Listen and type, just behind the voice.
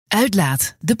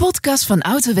Uitlaat, de podcast van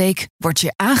Autoweek, wordt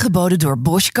je aangeboden door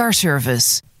Bosch Car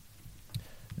Service.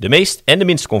 De meest en de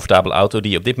minst comfortabele auto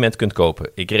die je op dit moment kunt kopen.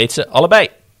 Ik reed ze allebei.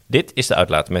 Dit is de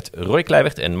Uitlaat met Roy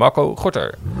Kleiweg en Marco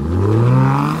Gorter.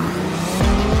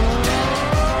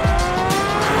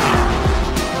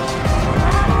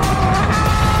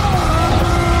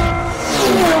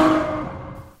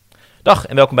 Dag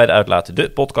en welkom bij de Uitlaat,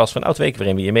 de podcast van Autoweek,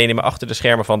 waarin we je meenemen achter de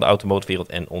schermen van de automotorwereld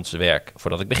en ons werk.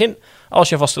 Voordat ik begin, als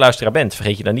je een vaste luisteraar bent,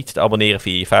 vergeet je dan niet te abonneren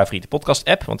via je favoriete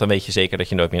podcast-app, want dan weet je zeker dat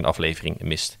je nooit meer een aflevering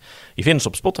mist. Je vindt ons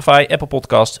op Spotify, Apple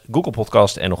Podcast, Google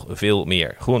Podcast en nog veel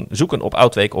meer. Gewoon zoeken op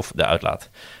Autoweek of de Uitlaat.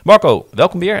 Marco,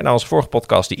 welkom weer. Na onze vorige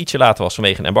podcast, die ietsje later was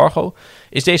vanwege een embargo,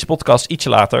 is deze podcast ietsje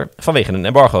later vanwege een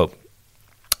embargo.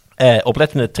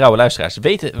 Oplettende trouwe luisteraars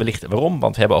weten wellicht waarom,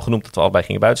 want we hebben al genoemd dat we allebei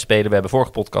gingen buitenspelen. We hebben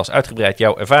vorige podcast uitgebreid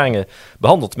jouw ervaringen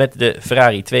behandeld met de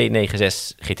Ferrari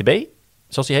 296 GTB,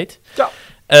 zoals die heet. Ja.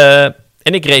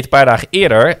 En ik reed een paar dagen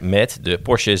eerder met de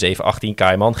Porsche 718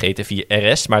 Cayman GT4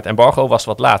 RS, maar het embargo was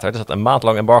wat later. Er zat een maand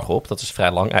lang embargo op, dat is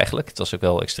vrij lang eigenlijk. Het was ook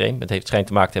wel extreem. Het heeft schijnt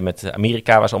te maken met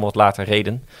Amerika, waar ze allemaal wat later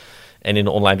reden. En in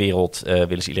de online wereld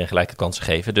willen ze iedereen gelijke kansen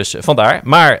geven. Dus vandaar.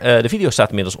 Maar de video staat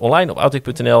inmiddels online op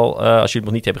autoweek.nl. Als jullie het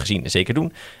nog niet hebben gezien, zeker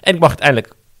doen. En ik mag het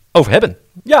eindelijk over hebben.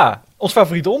 Ja, ons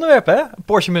favoriete onderwerp, hè? Een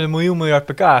Porsche met 1 miljard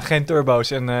pk, geen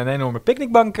turbo's en een enorme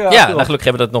picknickbank. Ja, nou, gelukkig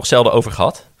hebben we het nog zelden over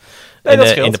gehad.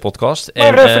 Nee, in de podcast.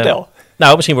 Maar vertel.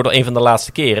 Nou, misschien wordt het een van de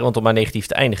laatste keren, want om maar negatief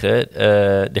te eindigen.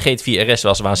 De GT4 RS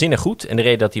was waanzinnig goed. En de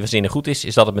reden dat die waanzinnig goed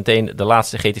is dat het meteen de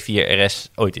laatste GT4 RS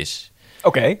ooit is.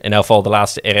 Oké. In elk geval de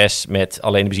laatste RS met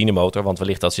alleen de benzinemotor. Want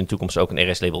wellicht dat ze in de toekomst ook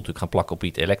een RS-label natuurlijk gaan plakken op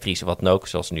iets elektrisch of wat dan ook.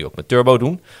 Zoals ze nu ook met turbo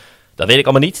doen. Dat weet ik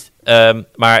allemaal niet.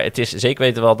 Maar het is zeker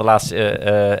weten wel de laatste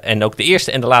en ook de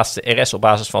eerste en de laatste RS op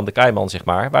basis van de Cayman, zeg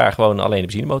maar. Waar gewoon alleen de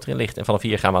benzinemotor in ligt. En vanaf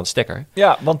hier gaan we aan de stekker.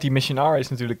 Ja, want die Mission R is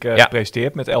natuurlijk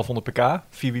gepresenteerd met 1100 pk,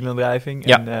 vierwielaandrijving.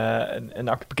 Ja. En een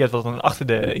accupakket wat dan achter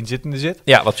de inzittende zit.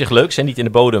 Ja, wat op zich leuk is en niet in de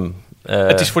bodem.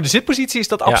 Het is voor de zitpositie is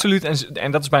dat absoluut.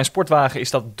 En dat is bij een sportwagen is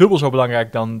dat dubbel zo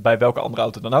belangrijk dan bij welke andere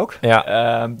auto dan ook.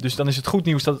 Ja. Dus dan is het goed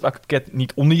nieuws dat het accupakket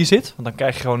niet onder je zit. Want dan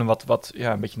krijg je gewoon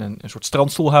een beetje een soort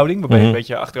strandstoelhouding. Waarbij je een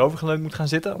beetje achterovergeleund moet gaan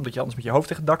zitten. Omdat je anders met je hoofd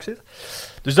tegen het dak zit.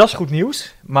 Dus dat is goed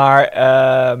nieuws. Maar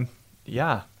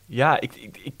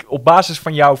ik op basis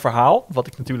van jouw verhaal, wat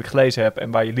ik natuurlijk gelezen heb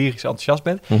en waar je lyrisch enthousiast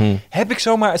bent, heb ik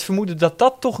zomaar het vermoeden dat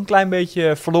dat toch een klein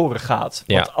beetje verloren gaat.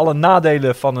 Ja. Want alle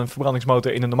nadelen van een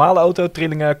verbrandingsmotor in een normale auto,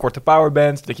 trillingen, korte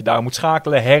powerband, dat je daar moet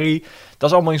schakelen, herrie, dat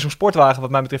is allemaal in zo'n sportwagen wat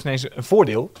mij betreft ineens een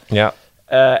voordeel. Ja.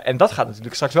 En dat gaat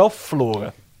natuurlijk straks wel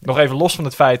verloren. Nog even los van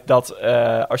het feit dat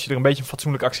als je er een beetje een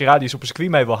fatsoenlijk actieradius op een circuit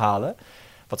mee wil halen,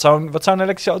 Wat zou een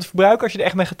elektrische auto verbruiken als je er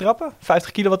echt mee gaat trappen?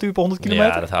 50 kilowattuur per 100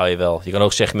 kilometer? Ja, dat haal je wel. Je kan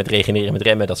ook zeggen met regeneren met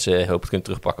remmen dat ze hopen het kunnen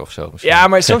terugpakken of zo. Misschien. Ja,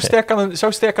 maar zo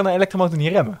sterk kan een elektromotor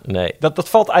niet remmen. Nee.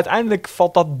 Uiteindelijk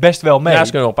valt dat best wel mee. Ja,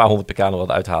 ze kunnen wel een paar 100 pk nog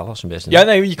wat uithalen als ze best doen. Ja,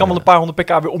 nee, je kan wel een paar 100 pk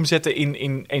weer omzetten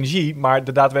in energie, maar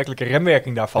de daadwerkelijke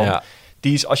remwerking daarvan, Ja.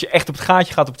 die is als je echt op het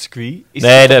gaatje gaat op het circuit.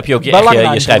 Nee, dan heb je ook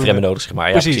je schijfremmen nodig, zeg maar.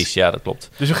 Ja, precies. Ja, dat klopt.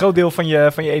 Dus een groot deel van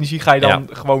je energie ga je dan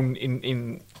gewoon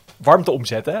in warmte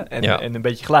omzetten en een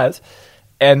beetje geluid.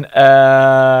 En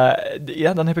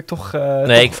dan heb ik toch...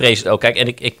 nee, ik vrees het ook. Kijk, en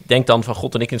ik denk dan van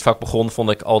god, toen ik in het vak begon, vond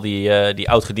ik al die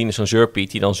oud-gedienden, zo'n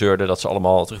zeurpiet, die dan zeurden dat ze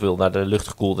allemaal terug wilden naar de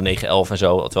luchtgekoelde 911 en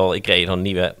zo. Terwijl ik reed dan een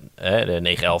nieuwe, de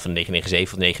 911 en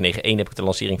 997 of 991 heb ik de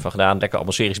lancering van gedaan. Lekker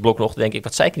atmosferisch blok nog. Dan denk ik,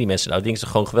 wat zeiken die mensen nou? Het ding is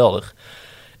toch gewoon geweldig.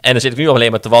 En dan zit ik nu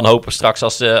alleen maar te wanhopen straks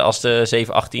als de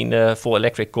 718 full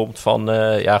electric komt van,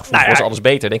 vroeger was alles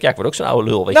beter. Dan denk ik, ik word ook zo'n oude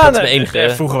lul. Weet je,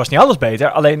 vroeger was niet alles beter.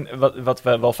 Alleen, wat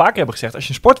we wel vaker hebben gezegd, als je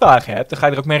een sportwagen hebt, dan ga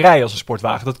je er ook mee rijden als een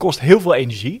sportwagen. Dat kost heel veel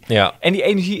energie. Ja. En die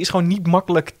energie is gewoon niet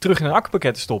makkelijk terug in een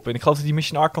accupakket te stoppen. En ik geloof dat die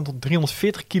Mission R kan tot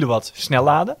 340 kilowatt snel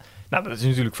laden. Nou, dat is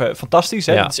natuurlijk fantastisch.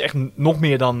 Hè? Ja. Dat is echt nog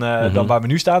meer dan waar we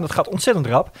nu staan. Dat gaat ontzettend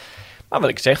rap. Maar wat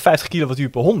ik zeg, 50 kilowattuur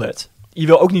per 100... Je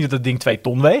wil ook niet dat het ding 2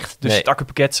 ton weegt. Dus het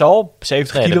accupakket zal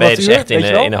 70 kilowattuur. Dan ben je dus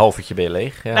echt in een half uurtje ben je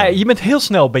leeg. Ja. Nee, je bent heel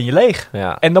snel leeg.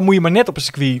 Ja. En dan moet je maar net op een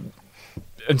circuit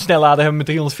een snellader hebben met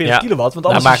 340 kilowatt. Want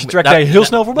anders is je trackday heel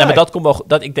snel voorbij. Maar dat komt wel,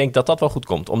 ik denk dat dat wel goed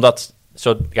komt. Omdat,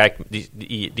 kijk,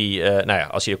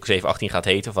 als je ook 718 gaat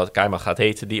heten, of wat Cayman gaat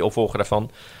heten, die opvolger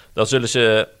daarvan, dan zullen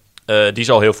ze... die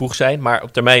zal heel vroeg zijn, maar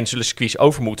op termijn zullen circuits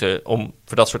over moeten om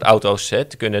voor dat soort auto's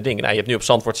te kunnen dingen. Nou, je hebt nu op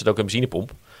Zandvoort zit ook een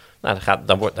benzinepomp. Nou,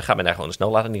 dan gaat men daar gewoon een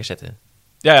snellader neerzetten.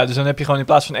 Ja, dus dan heb je gewoon in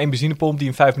plaats van 1 benzinepomp die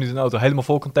in 5 minuten een auto helemaal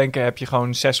vol kan tanken, heb je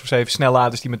gewoon 6 of 7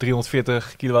 snelladers die met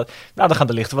 340 kilowatt... Nou, dan gaan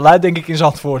de lichten wel uit, denk ik, in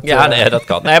Zandvoort. Ja, nee, dat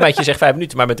kan. Nee, maar je zegt 5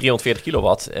 minuten, maar met 340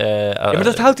 kilowatt. Maar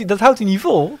dat houdt hij niet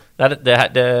vol. Nou,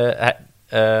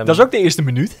 dat is ook de eerste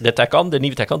minuut. De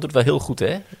nieuwe Taycan doet het wel heel goed,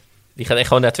 hè? Die gaat echt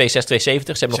gewoon naar 2.6, 2.70. Ze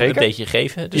hebben nog een updateje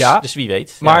gegeven, dus wie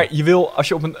weet. Maar je wil, als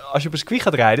je op een circuit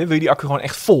gaat rijden, wil je die accu gewoon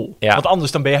echt vol. Ja. Want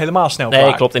anders dan ben je helemaal snel klaar.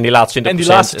 Nee, klopt. En die laatste 20%. En die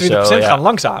laatste 20% gaan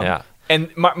langzaam. Ja.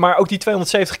 Maar ook die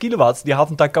 270 kilowatt, die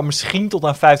haalt kan misschien tot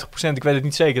aan 50%. Ik weet het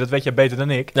niet zeker, dat weet jij beter dan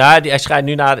ik. Nou, hij schijnt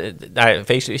nu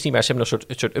facelift is niet, maar ze hebben nog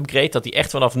een soort upgrade, dat hij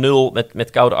echt vanaf 0 met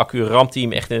koude accu ramt hij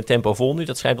hem echt in het tempo vol nu.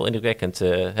 Dat schijnt wel indrukwekkend.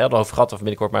 We hadden over gehad of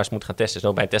binnenkort maar eens moeten gaan testen.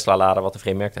 Zo bij een Tesla-lader wat een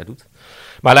vreemd merk daar doet.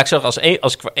 Maar laat ik zeggen,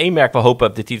 als ik voor één merk wil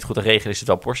hopen dat die het goed te regelen, is het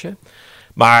wel Porsche.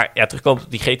 Maar ja, terugkomend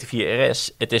op die GT4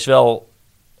 RS, het is wel...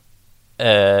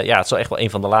 het zal echt wel een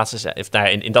van de laatste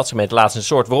zijn. In dat segment de laatste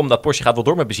soort. Waarom? Dat Porsche gaat wel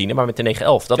door met benzine, maar met de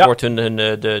 911. Dat wordt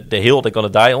de hill they're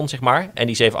gonna die on, zeg maar. En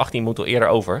die 718 moet al eerder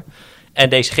over. En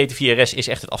deze GT4 RS is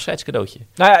echt het afscheidscadeautje.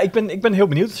 Nou ja, ik ben heel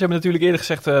benieuwd. Ze hebben natuurlijk eerder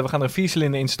gezegd, we gaan er een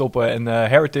 4-cilinder in stoppen en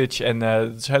Heritage. En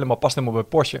dat past helemaal bij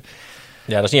Porsche.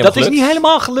 Ja, dat is niet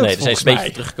helemaal gelukt. Nee, er zijn een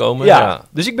beetje teruggekomen. Ja.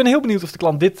 Dus ik ben heel benieuwd of de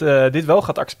klant dit wel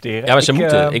gaat accepteren. Ja, maar ze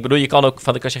moeten. Ik bedoel, je kan ook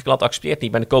als je de klant accepteert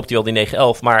niet, maar dan koopt hij wel die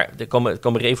 911. Maar er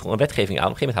komen regels en wetgeving aan.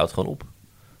 Op een gegeven moment houdt het gewoon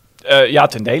op.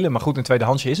 Ten dele. Maar goed, een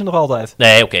tweedehandsje is er nog altijd.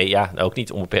 Nee, oké. ook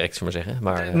niet onbeperkt, zullen we zeggen.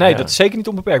 Maar, dat is zeker niet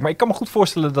onbeperkt. Maar ik kan me goed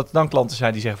voorstellen dat er dan klanten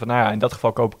zijn die zeggen van... in dat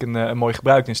geval koop ik een mooi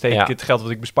gebruikt en steek ik het geld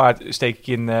wat ik bespaar... steek ik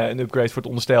in een upgrade voor het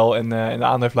onderstel en de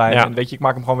aandrijflijn. Ja. En weet je, ik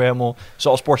maak hem gewoon weer helemaal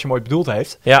zoals Porsche mooi bedoeld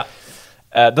heeft. Ja.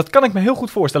 Dat kan ik me heel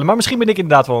goed voorstellen. Maar misschien ben ik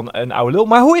inderdaad wel een oude lul.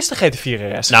 Maar hoe is de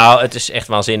GT4 RS? Nou, het is echt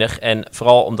waanzinnig. En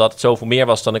vooral omdat het zoveel meer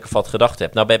was dan ik ervan gedacht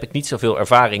heb. Nou heb ik niet zoveel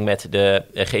ervaring met de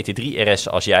GT3 RS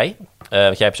als jij.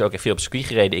 Want jij hebt ze ook echt veel op circuit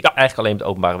gereden. Ik eigenlijk alleen op de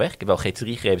openbare weg. Ik heb wel GT3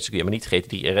 gereden op circuit, maar niet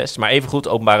GT3 RS. Maar evengoed,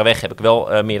 openbare weg heb ik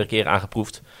wel meerdere keren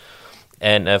aangeproefd.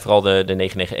 En vooral de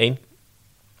 991.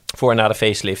 Voor en na de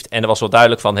facelift. En er was wel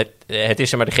duidelijk van, het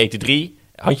is er maar de GT3...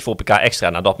 handjevol pk extra.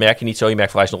 Nou, dat merk je niet zo. Je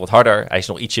merkt van, hij is nog wat harder. Hij is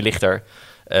nog ietsje lichter.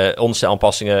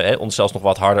 Onderstelaanpassingen. Onderstel is nog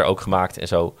wat harder ook gemaakt en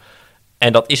zo.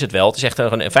 En dat is het wel. Het is echt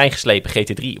een fijn geslepen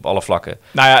GT3 op alle vlakken.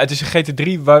 Nou ja, het is een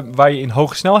GT3 waar je in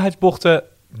hoge snelheidsbochten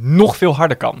nog veel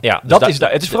harder kan. Ja, dus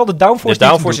het is vooral de downforce. Dus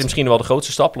downforce is misschien wel de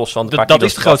grootste stap, los van dat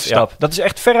is de grootste stap. Dat is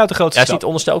echt veruit de grootste stap. Is het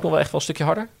onderstel ook nog wel echt wel een stukje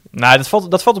harder? Nou,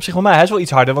 dat valt op zich wel mee. Hij is wel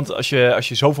iets harder, want als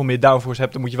je zoveel meer downforce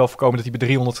hebt, dan moet je wel voorkomen dat hij bij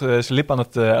 300 zijn lip aan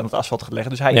het asfalt gaat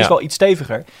leggen. Dus hij is wel iets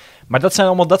steviger. Maar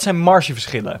dat zijn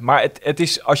margeverschillen. Maar het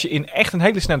is, als je in echt een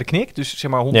hele snelle knik, dus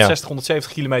zeg maar 160,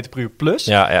 170 km per uur plus,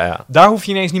 daar hoef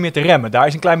je ineens niet meer te remmen. Daar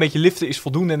is een klein beetje liften is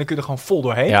voldoende en dan kun je er gewoon vol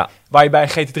doorheen. Ja. Waar je bij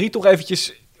een GT3 toch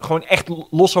eventjes gewoon echt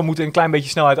los zou moeten en een klein beetje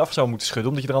snelheid af zou moeten schudden,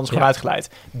 omdat je er anders gewoon uitglijdt.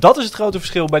 Dat is het grote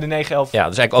verschil bij de 911. Ja,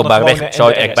 dus eigenlijk openbare weg zou je het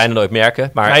eigenlijk bijna nooit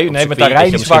merken. Maar nee, met daar rij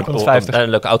je niet vaak 150. Een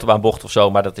leuke autobaanbocht of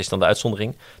zo, maar dat is dan de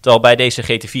uitzondering. Terwijl bij deze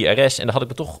GT4 RS, en daar had ik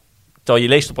me toch, terwijl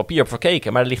je leest op papier op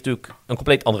verkeken, maar er ligt natuurlijk een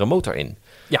compleet andere motor in.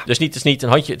 Ja. Dus het is niet een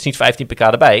handje, het is niet 15 pk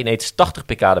erbij, nee, het is 80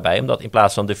 pk erbij, omdat in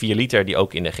plaats van de 4 liter die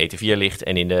ook in de GT4 ligt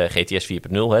en in de GTS 4.0,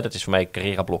 dat is voor mij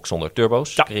Carrera-blok zonder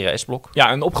turbo's, Carrera S-blok.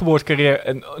 Ja, een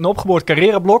opgeboord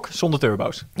Carrera-blok zonder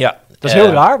turbo's. Ja. Dat is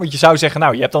heel raar, want je zou zeggen,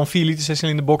 nou, je hebt dan 4 liter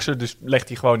 6-cilinder boxer, dus legt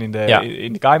die gewoon in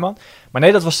de Cayman. Maar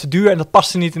nee, dat was te duur en dat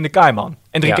paste niet in de Cayman.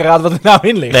 En 3 keer raden wat er nou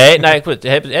in ligt.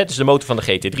 Het is de motor van de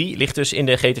GT3, ligt dus in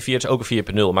de GT4, het is ook een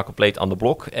 4.0, maar compleet ander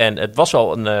blok. En het was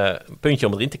wel een puntje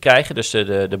om erin te krijgen, dus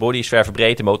de body is ver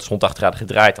verbreed, de motor is 180 graden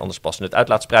gedraaid, anders past het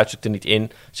uitlaatspruitstuk er niet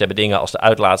in. Ze hebben dingen als de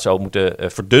uitlaat zo moeten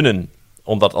verdunnen,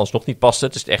 omdat het anders nog niet past.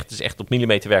 Het is echt op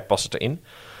millimeterwerk past het erin.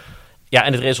 Ja,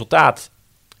 en het resultaat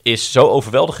is zo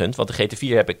overweldigend, want de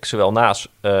GT4 heb ik zowel naast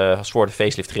als voor de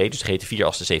facelift gereden, dus de GT4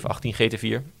 als de 718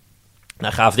 GT4.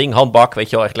 Nou, gaaf ding, handbak, weet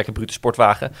je wel, echt lekker brute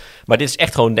sportwagen. Maar dit is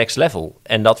echt gewoon next level.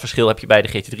 En dat verschil heb je bij de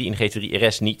GT3 en de GT3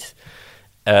 RS niet.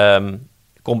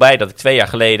 Kom bij dat ik 2 jaar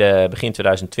geleden, begin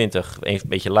 2020, een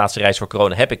beetje de laatste reis voor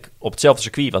corona, heb ik op hetzelfde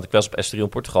circuit, want ik was op Estoril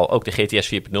in Portugal, ook de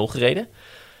GTS 4.0 gereden.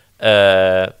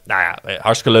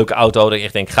 Hartstikke leuke auto. Dat ik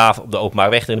echt denk, gaaf op de openbare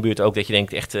weg in de buurt ook. Dat je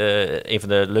denkt, echt een van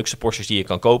de leukste Porsches die je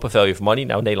kan kopen. Value for money.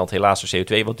 Nou, in Nederland helaas voor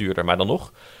CO2 wat duurder, maar dan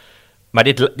nog. Maar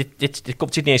dit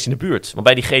zit niet eens in de buurt. Want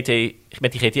bij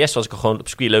met die GTS was ik gewoon op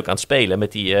circuit leuk aan het spelen.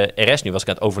 Met die RS nu was ik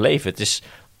aan het overleven. Het is,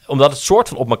 omdat het soort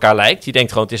van op elkaar lijkt. Je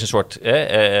denkt gewoon, het is een soort,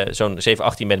 zo'n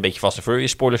 718 met een beetje vaste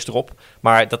Furious spoilers erop.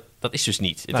 Maar dat is dus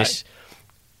niet. Het is...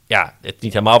 Ja, het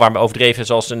niet helemaal waar, maar overdreven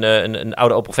zoals een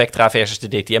oude Opel Vectra versus de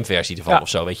DTM-versie ervan of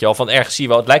zo, weet je wel. Van ergens zie je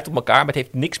wel, het lijkt op elkaar, maar het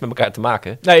heeft niks met elkaar te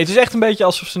maken. Nee, het is echt een beetje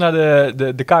alsof ze naar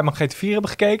de Cayman GT4 hebben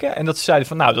gekeken en dat ze zeiden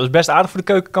van, nou, dat is best aardig voor de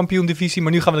keukenkampioen-divisie,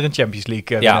 maar nu gaan we er een Champions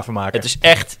League van maken. Het is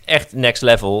echt next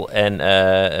level en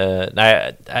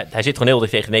hij zit gewoon heel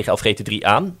dicht tegen de 911 GT3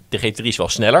 aan. De GT3 is wel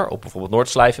sneller, op bijvoorbeeld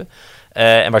Noordslijven.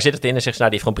 En waar zit het in? En zegt ze,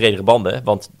 nou, die heeft gewoon bredere banden,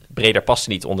 want breder past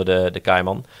niet onder de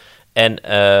Cayman. En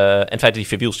het feit dat hij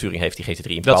verwielsturing heeft, die GT3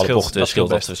 in bepaalde bochten, scheelt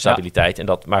dat de stabiliteit.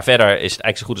 Ja. Maar verder is het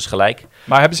eigenlijk zo goed als gelijk.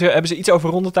 Maar hebben ze iets over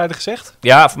rondetijden gezegd?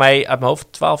 Ja, voor mij uit mijn hoofd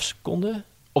 12 seconden.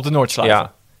 Op de Noordslijven?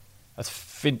 Ja.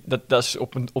 Dat is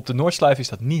op de Noordslijf is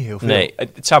dat niet heel veel. Nee.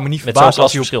 Het zou me niet verbazen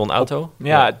met zo'n verschil een auto.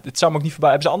 Het zou me ook niet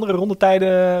verbazen. Hebben ze andere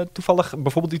rondetijden toevallig?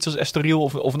 Bijvoorbeeld iets als Estoril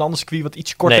of een ander circuit wat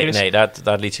iets korter is? Nee,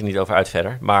 daar liet ze niet over uit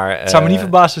verder. Maar, het zou me niet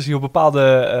verbazen als hij op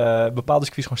bepaalde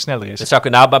circuits gewoon sneller is. Het zou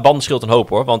kunnen, bij banden scheelt een hoop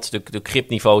hoor. Want de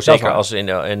gripniveau, zeker als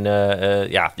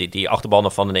die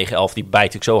achterbannen van de 911, die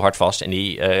bijt natuurlijk zo hard vast. En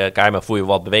die KMF voel je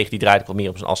wat beweegt, die draait ook wat meer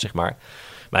op zijn as, zeg maar.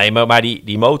 Maar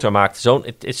die motor maakt zo'n...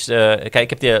 Kijk, ik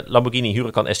heb de Lamborghini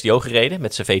Huracan STO gereden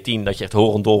met zijn V10, dat je echt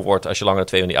horendol wordt als je langer dan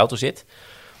 2 uur in die auto zit.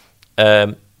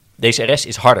 Deze RS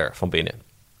is harder van binnen.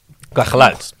 Qua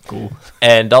geluid. Cool.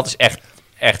 En dat is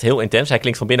echt heel intens. Hij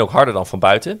klinkt van binnen ook harder dan van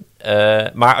buiten.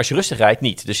 Maar als je rustig rijdt,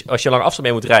 niet. Dus als je lang afstand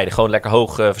mee moet rijden, gewoon lekker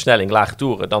hoge versnelling, lage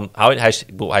toeren, dan hou je...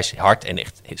 Hij is hard en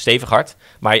echt stevig hard.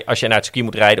 Maar als je naar het circuit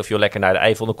moet rijden of je lekker naar de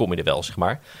Eifel, dan kom je er wel, zeg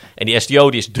maar. En die STO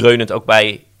die is dreunend ook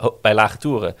bij lage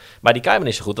toeren. Maar die Cayman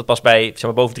is zo goed. Dat pas bij, zeg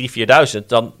maar, boven 3.000, 4.000,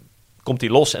 dan komt hij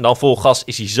los en dan vol gas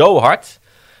is hij zo hard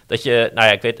dat je... Nou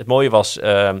ja, ik weet, het mooie was,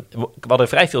 we hadden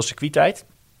vrij veel circuittijd.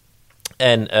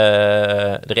 En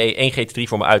er reed 1 GT3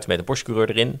 voor me uit met een Porsche-coureur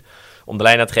erin. Om de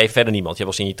lijn aan te geven, verder niemand. Je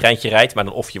hebt als in je treintje rijdt, maar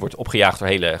dan of je wordt opgejaagd door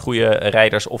hele goede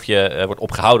rijders, of je wordt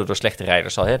opgehouden door slechte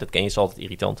rijders. Dat ken je, is altijd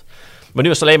irritant. Maar nu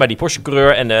was het alleen maar die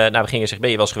Porsche-coureur. En we gingen zeggen, ben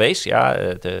je wel eens geweest?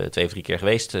 Ja, 2 of 3 keer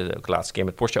geweest. Ook de laatste keer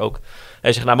met Porsche ook.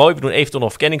 Hij zegt, nou mooi, we doen even nog een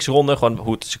verkenningsronde. Gewoon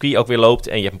hoe het circuit ook weer loopt.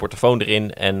 En je hebt een portofoon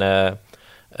erin. En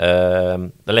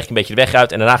dan leg je een beetje de weg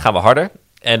uit. En daarna gaan we harder.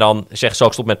 En dan zegt zal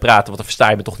ik stop met praten, want dan versta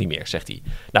je me toch niet meer, zegt hij.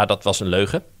 Nou, dat was een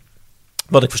leugen.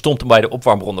 Want ik verstond hem bij de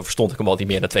opwarmronde, verstond ik hem al niet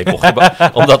meer na 2 bochten.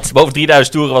 Omdat boven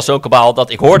 3000 toeren was zo'n kabaal dat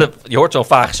ik hoorde, je hoort zo'n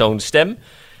vaag zo'n stem.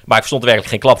 Maar ik verstond er werkelijk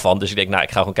geen klap van. Dus ik denk, nou,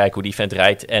 ik ga gewoon kijken hoe die vent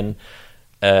rijdt. En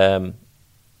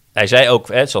hij zei ook,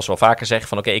 zoals we wel vaker zeggen,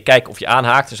 van oké, ik kijk of je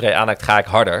aanhaakt. Dus als je aanhaakt, ga ik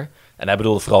harder. En hij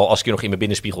bedoelde vooral, als ik je nog in mijn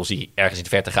binnenspiegel zie, ergens in de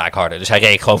verte ga ik harder. Dus hij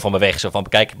reed gewoon van me weg, zo van,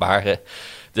 bekijk het maar.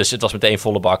 Dus het was meteen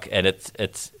volle bak. En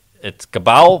het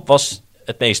kabaal was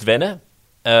het meest wennen.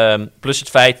 Plus het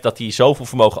feit dat hij zoveel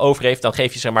vermogen over heeft. Dan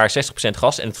geef je zeg maar 60%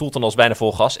 gas. En het voelt dan als bijna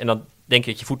vol gas. En dan denk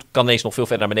je dat je voet kan ineens nog veel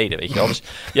verder naar beneden. Weet je wel. Dus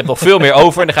je hebt nog veel meer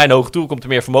over. En dan ga je naar hoog toe. Komt er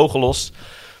meer vermogen los.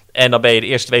 En dan ben je de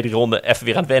eerste 2-3 ronden even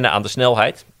weer aan het wennen aan de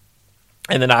snelheid.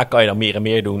 En daarna kan je dan meer en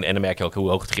meer doen. En dan merk je ook hoe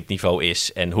hoog het gripniveau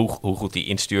is. En hoe goed die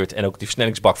instuurt. En ook die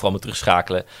versnellingsbak vooral met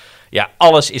terugschakelen. Ja,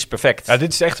 alles is perfect. Ja,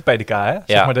 dit is echt de PDK, hè? Ja.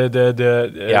 Zeg maar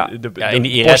in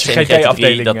die IRS en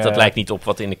de GT3, dat lijkt niet op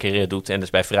wat in de carrière doet. En dus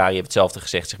bij Ferrari heeft hetzelfde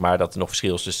gezegd, zeg maar, dat er nog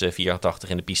verschil is tussen 488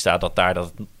 en de pista, dat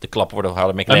de klappen worden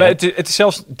gehouden met McLaren. Het is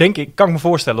zelfs, denk ik, kan ik me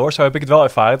voorstellen hoor, zo heb ik het wel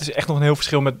ervaren. Het is echt nog een heel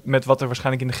verschil met wat er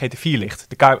waarschijnlijk in de GT4 ligt.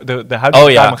 De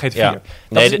huidige Cayman GT4. Ja.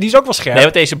 Die is ook wel scherp. Nee,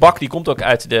 want deze bak die komt ook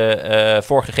uit de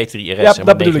vorige GT3 RS. Ja,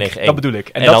 dat bedoel ik.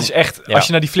 En dat dan, is echt, als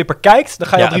je naar die flipper kijkt, dan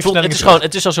ga je al 3 versnellingen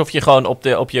het is alsof je gewoon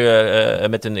op je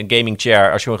met een gaming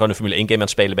chair, als je gewoon een Formule 1 game aan het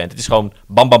spelen bent. Het is gewoon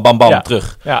bam, bam, bam, bam,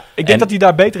 terug. Ja, ik denk dat hij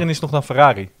daar beter in is nog dan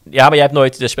Ferrari. Ja, maar jij hebt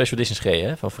nooit de Special Editions gereden,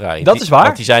 hè, van Ferrari. Dat is waar.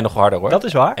 Want die zijn nog harder, hoor. Dat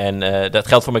is waar. En dat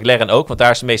geldt voor McLaren ook, want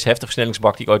daar is de meest heftige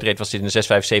versnellingsbak die ik ooit reed, was dit in de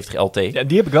 675 LT. Ja,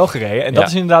 die heb ik wel gereden. En dat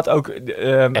is inderdaad ook...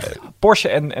 Porsche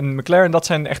en McLaren, dat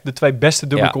zijn echt de 2 beste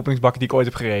dubbelkoppelingsbakken die ik ooit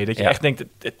heb gereden. Dat je echt denkt,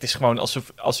 het is gewoon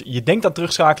als je denkt aan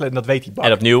terugschakelen en dat weet die bak.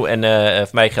 En opnieuw, en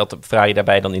voor mij geldt Ferrari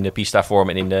daarbij dan in de pista vorm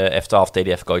en in de F12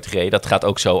 TDF ooit gereden. Dat gaat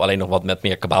ook zo, alleen nog wat met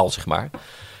meer kabaal, zeg maar.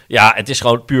 Ja, het is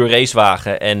gewoon puur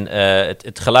racewagen. En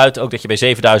het geluid ook dat je bij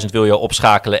 7000 wil je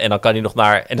opschakelen en dan kan hij nog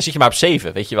naar... En dan zit je maar op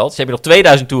 7, weet je wel. Dus heb je nog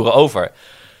 2000 toeren over.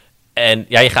 En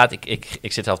ja, je gaat...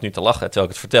 Ik zit zelf nu te lachen terwijl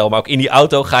ik het vertel. Maar ook in die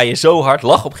auto ga je zo hard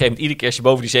lachen op een gegeven moment. Iedere keer als je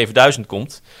boven die 7000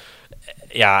 komt.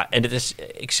 Ja, en dit is...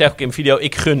 Ik zeg ook in mijn video,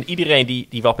 ik gun iedereen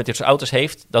die wat met dit soort auto's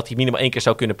heeft, dat hij minimaal 1 keer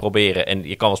zou kunnen proberen. En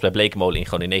je kan wel eens bij Blekemolen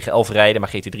gewoon in 911 rijden. Maar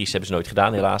GT3's hebben ze nooit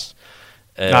gedaan, helaas.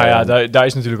 Nou ja, daar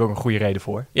is natuurlijk ook een goede reden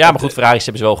voor. Ja, maar goed, Ferraris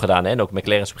hebben ze wel gedaan. Hè? En ook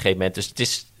McLaren's op een gegeven moment. Dus het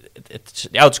is...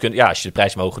 Die auto's kunnen, ja, als je de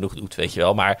prijs omhoog genoeg doet, weet je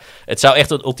wel. Maar het zou echt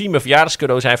het ultieme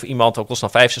verjaardagscadeau zijn voor iemand. Ook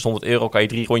kost dan 500-600 euro. Kan je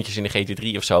 3 rondjes in de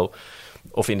GT3 of zo.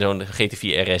 Of in zo'n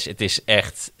GT4 RS. Het is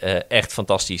echt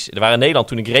fantastisch. Er waren in Nederland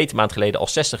toen ik reed een maand geleden al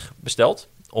 60 besteld.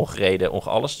 Ongereden,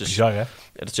 ongealles. Dus bizar, hè?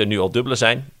 Dat zullen nu al dubbele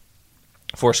zijn.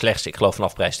 Voor slechts, ik geloof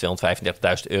vanaf prijs 235.000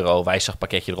 euro.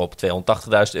 Wijzigpakketje erop,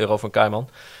 280.000 euro voor een Cayman.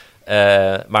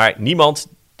 Maar niemand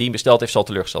die hem besteld heeft zal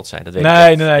teleurgesteld zijn. Dat weet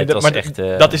nee.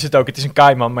 Dat is het ook. Het is een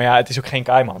Cayman, maar ja, het is ook geen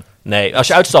Cayman. Nee, als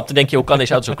je uitstapt, dan denk je, hoe kan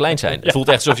deze auto zo klein zijn? Het voelt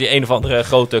echt alsof je een of andere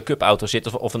grote cup-auto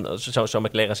zit. Of zo'n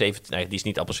McLaren 7. Nee, die is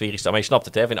niet atmosferisch, maar je snapt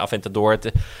het, hè? In Aventador.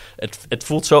 Het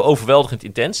voelt zo overweldigend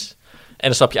intens. En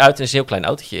dan stap je uit en het is een heel klein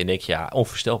autootje. En denk je, ja,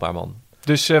 onvoorstelbaar, man.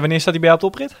 Dus wanneer staat hij bij jou op de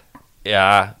oprit?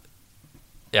 Ja,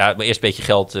 maar eerst een beetje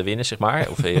geld winnen, zeg maar.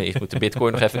 Of eerst moet de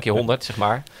bitcoin nog even een keer 100, zeg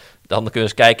maar. Dan kunnen we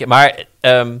eens kijken. Maar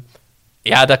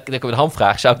daar komt een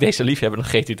hamvraag. Zou ik deze lief hebben nog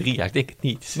GT3? Ja, ik denk het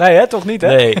niet. Nee, hè? Toch niet,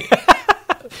 hè? Nee.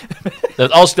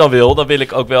 Als ik dan wil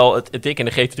ik ook wel... Het dik in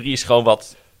de GT3 is gewoon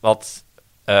wat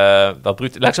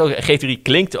bruut. Laat ik zo zeggen, GT3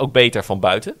 klinkt ook beter van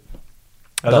buiten.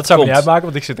 Dat zou ik niet uitmaken,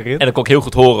 want ik zit erin. En dat kon ik heel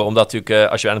goed horen, omdat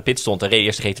natuurlijk als je aan een pit stond, dan reed je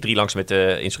eerst de GT3 langs met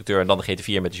de instructeur en dan de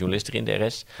GT4 met de journalist erin, de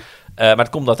RS. Maar dat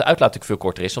komt omdat de uitlaat natuurlijk veel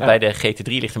korter is, want bij de GT3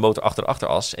 ligt de motor achter de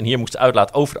achteras en hier moest de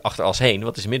uitlaat over de achteras heen,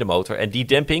 wat is een middenmotor. En die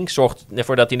demping zorgt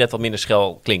ervoor dat hij net wat minder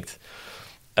schel klinkt.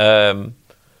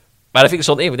 Maar dat vind ik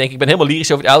zo even. Ik ben helemaal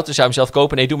lyrisch over de auto, zou hem zelf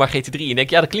kopen. Nee, doe maar GT3. En denk,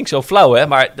 ja, dat klinkt zo flauw, hè.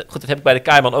 Maar goed, dat heb ik bij de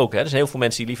Cayman ook, hè. Er zijn heel veel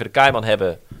mensen die liever de Cayman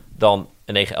hebben dan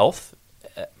een 911.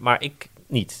 Maar ik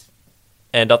niet.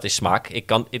 En dat is smaak.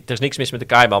 Er is niks mis met de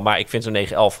Cayman, maar ik vind zo'n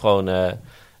 911 gewoon,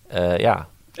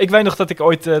 Ik weet nog dat ik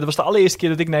ooit... dat was de allereerste keer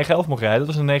dat ik 911 mocht rijden.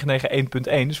 Dat was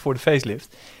een 991.1, dus voor de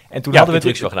facelift. En toen hadden we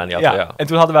het wel gedaan, die auto, ja. En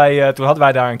toen hadden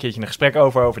wij daar een keertje een gesprek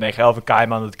over 911 en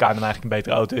Cayman. Dat de Cayman eigenlijk een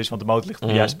betere auto is, want de motor ligt op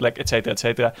de juiste plek, et cetera, et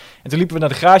cetera. En toen liepen we naar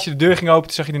de garage, de deur ging open,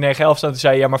 toen zag je die 911 staan en toen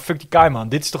zei je, ja, maar fuck die Cayman,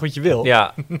 dit is toch wat je wil?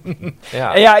 Ja.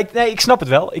 En ik snap het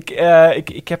wel.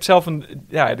 Ik heb zelf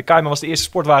de Cayman was de eerste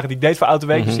sportwagen die ik deed voor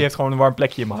Autoweek, dus die heeft gewoon een warm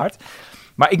plekje in mijn hart.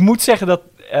 Maar ik moet zeggen dat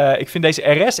ik vind deze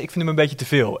RS, ik vind hem een beetje te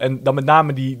veel. En dan met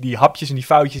name die hapjes en die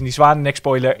foutjes en die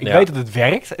zwanennekspoiler. Ik weet dat het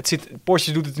werkt.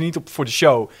 Porsche doet het er niet op voor de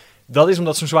show. Dat is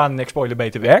omdat zo'n zwanennekspoiler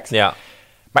beter werkt. Ja.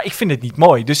 Maar ik vind het niet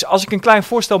mooi. Dus als ik een klein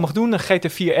voorstel mag doen, een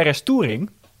GT4 RS Touring.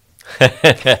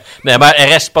 Nee, maar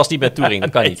RS past niet bij Touring.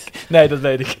 Dat kan niet. Nee, dat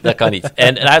weet ik. Dat kan niet.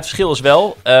 En het verschil is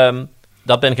wel...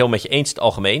 dat ben ik helemaal met je eens in het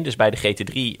algemeen. Dus bij de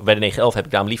GT3, bij de 911 heb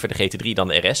ik daarom liever de GT3 dan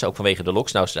de RS. Ook vanwege de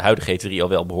looks. Nou is de huidige GT3 al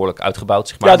wel behoorlijk uitgebouwd,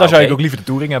 zeg maar. Ja, dan zou ik ook liever de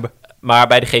Touring hebben. Maar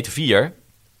bij de GT4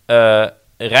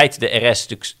 rijdt de RS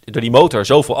door die motor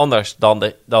zoveel anders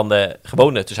dan de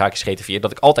gewone tussen haakjes GT4...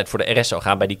 dat ik altijd voor de RS zou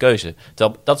gaan bij die keuze.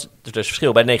 Terwijl, dat is dus het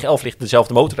verschil. Bij de 911 ligt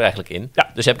dezelfde motor er eigenlijk in. Ja.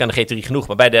 Dus heb ik aan de GT3 genoeg.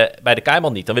 Maar bij de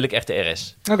Cayman niet. Dan wil ik echt de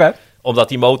RS. Oké. Omdat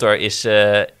die motor is...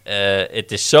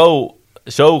 het is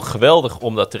zo geweldig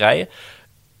om dat te rijden.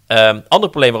 Ander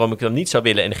probleem waarom ik hem niet zou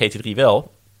willen en de GT3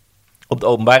 wel... op de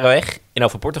openbare weg in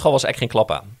over Portugal was eigenlijk geen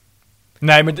klap aan.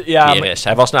 Nee, maar die RS.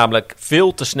 Hij was namelijk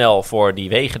veel te snel voor die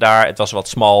wegen daar. Het was wat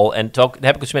smal. En toen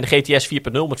heb ik dus met de GTS 4.0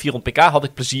 met 400 pk had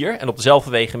ik plezier. En op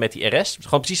dezelfde wegen met die RS,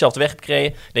 gewoon precies dezelfde weg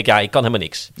gereden. Ik denk, ja, ik kan helemaal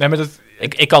niks. Nee, maar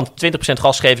ik kan 20%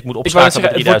 gas geven, ik moet opschakelen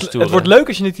met 3000 toeren. Het wordt leuk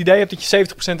als je het idee hebt dat je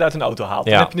 70% uit een auto haalt.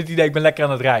 Ja. Dan heb je het idee, ik ben lekker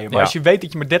aan het rijden. Maar als je weet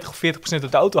dat je maar 30 of 40%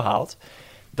 uit de auto haalt,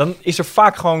 dan is er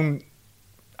vaak gewoon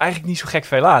eigenlijk niet zo gek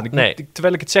veel aan.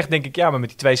 Terwijl ik het zeg, denk ik, ja, maar met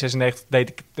die 296 deed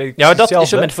ik ja, maar dat is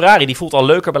zo met Ferrari. Die voelt al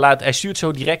leuker beladen. Hij stuurt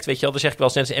zo direct, weet je wel. Dan zeg ik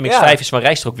wel eens, de MX-5 is van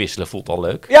rijstrook wisselen, voelt al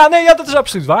leuk. Ja, nee, ja, dat is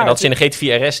absoluut waar. En dat is in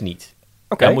de GT4 RS niet.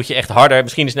 Okay. Dan moet je echt harder.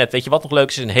 Misschien is net, weet je wat nog leuk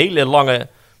is? Een hele lange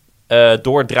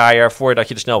doordraaier voordat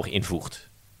je de snelweg invoegt.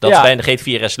 Dat is bij de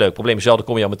GT4 RS leuk. Probleem is wel, dan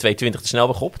kom je al met 220 de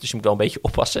snelweg op. Dus je moet wel een beetje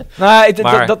oppassen.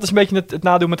 Nou, dat is een beetje het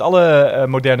nadeel met alle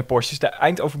moderne Porsches. De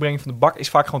eindoverbrenging van de bak is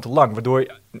vaak gewoon te lang.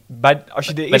 Waardoor als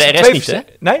je de eerste bij de RS niet, hè?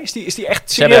 Nee, is die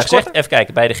echt serieus gezegd, even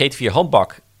kijken, bij de GT4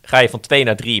 handbak ga je van 2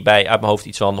 naar 3 bij, uit mijn hoofd,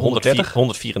 iets van 134,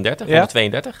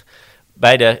 132.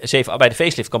 Bij de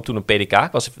facelift kwam toen een PDK.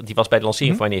 Die was bij de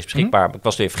lancering van wanneer is beschikbaar. Maar ik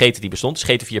was weer vergeten die bestond.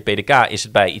 Dus GT4 PDK is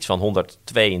het bij iets van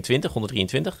 122,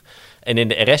 123. En in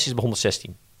de RS is het bij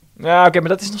 116. Ja, oké, maar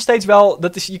dat is nog steeds wel...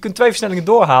 je kunt 2 versnellingen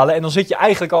doorhalen en dan zit je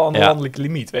eigenlijk al aan de landelijke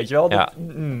limiet, weet je wel?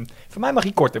 Voor mij mag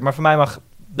hij korter, maar voor mij mag...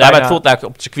 Ja, maar het voelt nou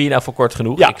op het circuit nou voor kort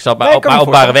genoeg. Ja. Ik zat maar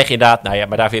openbare weg inderdaad. Nou ja,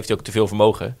 maar daarvoor heeft hij ook te veel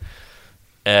vermogen.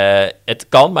 Het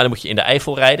kan, maar dan moet je in de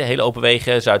Eifel rijden. Hele open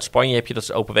wegen. Zuid-Spanje heb je dat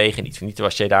is open wegen. Niet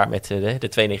was je daar met de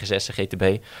 296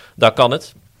 GTB. Daar kan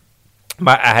het.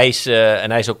 Maar hij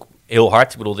is ook heel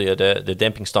hard. Ik bedoel, de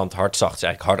dempingstand hard-zacht is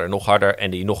eigenlijk harder, nog harder.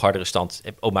 En die nog hardere stand,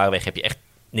 openbare weg heb je echt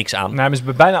niks aan. Nou, maar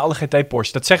bij bijna alle GT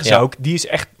Porsche, dat zeggen ze ook. Die is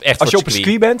echt als je op een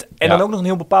circuit bent en dan ook nog een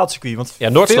heel bepaald circuit. Want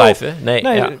Noordslijven.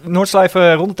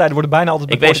 Noordslijven rondetijden worden bijna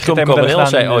altijd bij Porsche GT modellen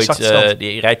zei ooit, die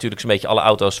rijdt natuurlijk zo'n beetje alle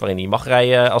auto's waarin hij mag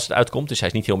rijden als het uitkomt. Dus hij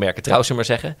is niet heel merkentrouw, zullen we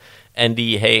maar zeggen. En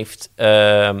die heeft...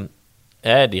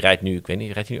 die rijdt nu, ik weet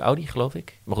niet, rijdt hij nu Audi, geloof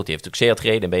ik? Maar goed, die heeft natuurlijk Seat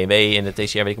gereden en BMW en de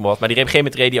TCR, weet ik maar wat. Maar die reed op een gegeven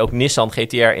moment reed hij ook Nissan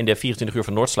GTR in de 24 uur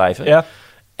van Noordslijven. Ja.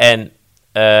 En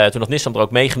toen had Nissan er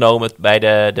ook meegenomen bij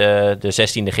de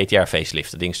 16e GTR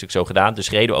facelift. Dat ding is natuurlijk zo gedaan. Dus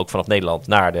reden we ook vanaf Nederland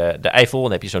naar de Eifel.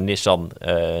 Dan heb je zo'n Nissan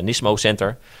Nismo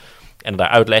Center. En daar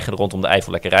uitleggen rondom de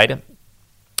Eifel lekker rijden.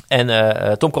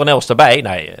 En Tom Coronel was daarbij.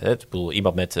 Nou, ik bedoel,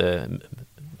 iemand met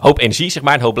hoop energie, zeg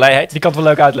maar, een hoop blijheid. Die kan het wel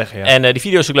leuk uitleggen, ja. En die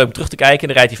video is ook leuk om terug te kijken. En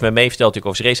dan rijdt hij van mij mee, vertelt natuurlijk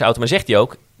over zijn raceauto. Maar zegt hij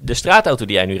ook, de straatauto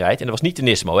die hij nu rijdt, en dat was niet de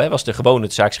Nismo, hè, was de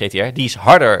gewone Zaaks GTR, die is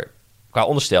harder qua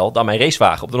onderstel dan mijn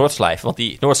racewagen op de Noordslijf. Want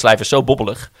die Noordslijf is zo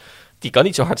bobbelig. Die kan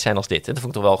niet zo hard zijn als dit. En dat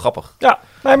vond ik toch wel grappig. Ja,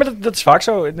 nee, maar dat is vaak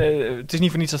zo. Het is niet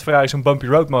voor niets dat Ferrari zo'n bumpy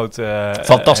road mode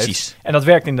Fantastisch. heeft. En dat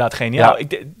werkt inderdaad geniaal. Ja.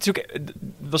 Het is ook, het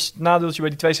was het nadeel dat je bij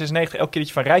die 296 elke keer dat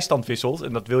je van rijstand wisselt.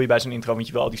 En dat wil je bij zo'n intro, want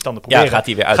je wil al die standen proberen. Ja, gaat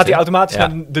hij weer uit. Gaat hij automatisch Ja.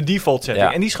 naar de default setting.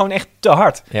 Ja. En die is gewoon echt te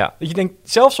hard. Ja. Dat je denkt,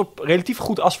 zelfs op relatief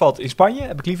goed asfalt in Spanje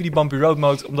heb ik liever die bumpy road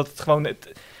mode. Omdat het gewoon...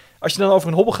 Als je dan over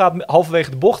een hobbel gaat, halverwege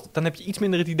de bocht, dan heb je iets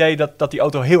minder het idee dat die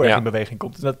auto heel erg in beweging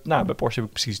komt. En bij Porsche heb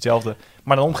ik precies hetzelfde,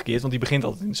 maar dan omgekeerd, want die begint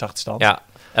altijd in de zachte stand. Ja,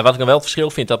 en wat ik dan wel het verschil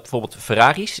vind, dat bijvoorbeeld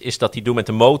Ferraris, is dat die doen met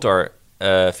de motor,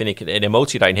 vind ik, de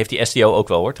emotie daarin, heeft die STO ook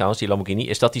wel hoor, trouwens, die Lamborghini,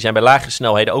 is dat die zijn bij lagere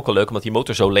snelheden ook wel leuk, omdat die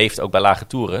motor zo leeft, ook bij lage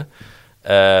toeren.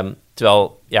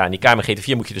 Terwijl, ja, in die KMG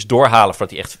GT4 moet je dus doorhalen voordat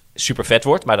die echt super vet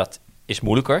wordt, maar dat is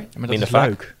moeilijker, Maar dat minder is vaak.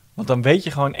 leuk. Want dan weet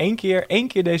je gewoon één keer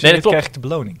deze dat rit klopt. krijg ik de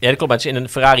beloning. Ja, dat klopt. Maar in een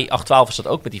Ferrari 812 is dat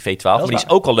ook met die V12. Maar die is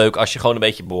ook al leuk als je gewoon een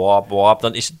beetje boap,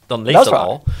 dan leeft dat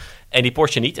al. En die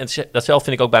Porsche niet. En datzelfde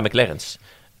vind ik ook bij McLaren's.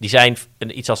 Die zijn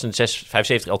iets als een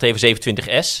 675 LT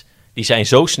 720S. Die zijn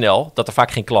zo snel dat er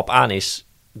vaak geen klap aan is.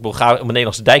 Ik bedoel, ga op een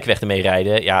Nederlandse dijkweg ermee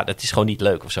rijden. Ja, dat is gewoon niet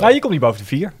leuk of zo. Nou, je komt niet boven de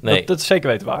 4. Nee. Dat is zeker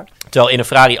weten waar. Terwijl in een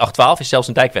Ferrari 812 is zelfs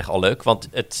een dijkweg al leuk. Want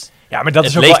het... Ja, maar dat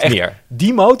Het is ook wel leeft echt... meer.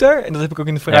 Die motor, en dat heb ik ook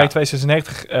in de Ferrari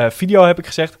 296 video heb ik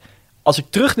gezegd. Als ik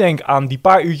terugdenk aan die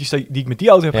paar uurtjes die ik met die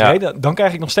auto heb gereden, dan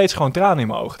krijg ik nog steeds gewoon tranen in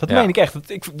mijn ogen. Dat meen ik echt.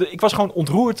 Ik was gewoon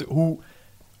ontroerd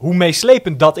hoe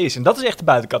meeslepend dat is. En dat is echt de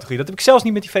buitencategorie. Dat heb ik zelfs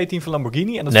niet met die V10 van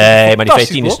Lamborghini. En dat Nee, maar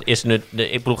die V10 is nu,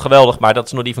 ik bedoel, geweldig, maar dat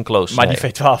is nog niet van close. Maar die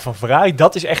V12 van Ferrari,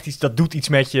 dat is echt iets, dat doet iets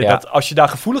met je. Ja. Dat als je daar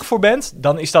gevoelig voor bent,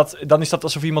 dan is dat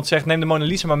alsof iemand zegt, neem de Mona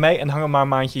Lisa maar mee en hang hem maar een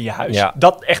maandje in je huis. Ja.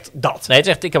 Dat. Nee, het is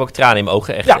echt, ik heb ook tranen in mijn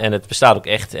ogen, echt. Ja. En het bestaat ook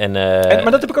echt.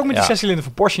 Maar dat heb ik ook met die 6-cilinder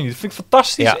van Porsche niet. Dat vind ik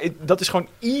fantastisch. Ja. Dat is gewoon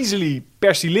easily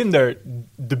per cilinder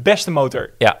de beste motor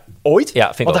ooit. Ja,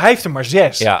 vind ik Want ook. hij heeft er maar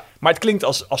 6. Ja. Maar het klinkt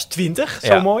als 20, Ja.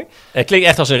 zo mooi. Het klinkt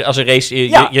echt als een race.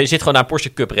 Je zit gewoon naar een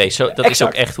Porsche Cup race. Zo, dat is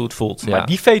ook echt hoe het voelt. Maar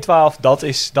die V12, dat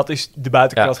is de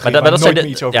buitencategorie waar dat nooit zijn meer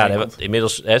iets over komt.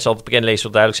 inmiddels zal het bekende lezer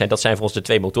wel duidelijk zijn. Dat zijn voor ons de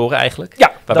 2 motoren eigenlijk.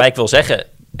 Ja, Waarbij ik wil zeggen,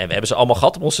 en we hebben ze allemaal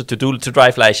gehad op onze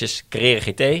to-drive lijstjes. Carrera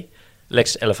GT,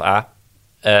 Lexus LFA.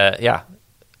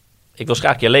 Ik wil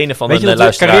graag je lenen van Weet je een dat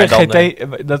luisteraar.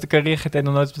 de Carrera GT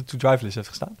nog nooit op de to-drive list heeft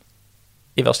gestaan?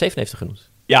 Jawel, Steven heeft er genoemd.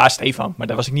 Ja, Stefan, maar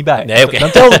daar was ik niet bij. Nee, oké.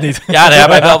 Dan telt het niet.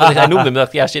 maar wel, hij noemde hem.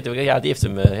 Dacht, die heeft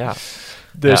hem.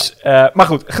 Dus, maar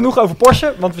goed, genoeg over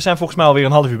Porsche, want we zijn volgens mij alweer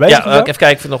een half uur bezig. Ja, even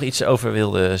kijken of ik nog iets over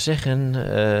wilde zeggen.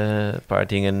 Een paar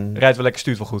dingen. Rijdt wel lekker,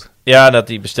 stuurt wel goed. Ja, dat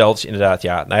die besteld is inderdaad,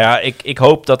 ja. Nou ja, ik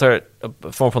hoop dat er een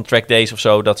vorm van track days of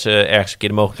zo, dat ze ergens een keer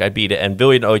de mogelijkheid bieden. En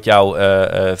wil je nooit jouw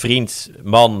vriend,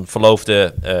 man,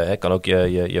 verloofde, kan ook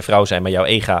je vrouw zijn, maar jouw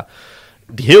ega,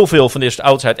 die heel veel van dit soort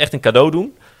auto's uit echt een cadeau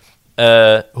doen.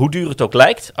 Hoe duur het ook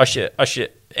lijkt, als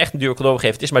je echt een duur cadeau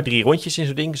geeft, het is maar 3 rondjes in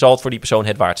zo'n ding, zal het voor die persoon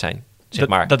het waard zijn. Zeg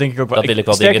maar. Dat denk ik ook wel. Dat wil ik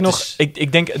wel sterker denken. nog,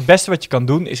 ik denk het beste wat je kan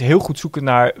doen is heel goed zoeken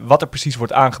naar wat er precies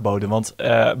wordt aangeboden. Want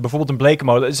bijvoorbeeld een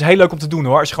blekenmolen, het is heel leuk om te doen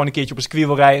hoor. Als je gewoon een keertje op een circuit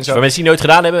wil rijden en zo. Voor mensen die nooit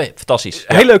gedaan hebben, fantastisch.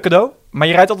 Heel leuk cadeau, maar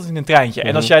je rijdt altijd in een treintje.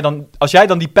 En als jij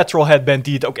dan die petrolhead bent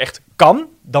die het ook echt kan,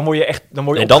 dan word je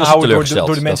opgehouden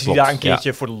door de mensen die daar een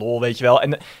keertje voor de lol, weet je wel.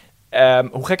 En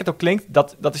hoe gek het ook klinkt, dan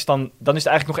is het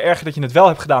eigenlijk nog erger dat je het wel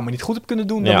hebt gedaan, maar niet goed hebt kunnen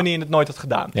doen dan wanneer je het nooit had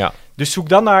gedaan. Ja. Dus zoek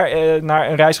dan naar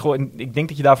een rijschool. En ik denk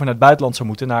dat je daarvoor naar het buitenland zou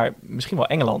moeten, naar misschien wel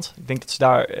Engeland. Ik denk dat ze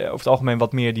daar over het algemeen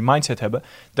wat meer die mindset hebben.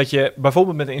 Dat je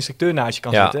bijvoorbeeld met een instructeur naast je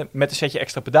kan zitten, met een setje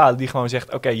extra pedalen, die gewoon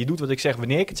zegt, oké, je doet wat ik zeg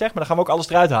wanneer ik het zeg, maar dan gaan we ook alles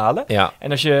eruit halen. Ja.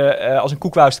 En als je als een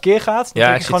koekwuis keer gaat, dan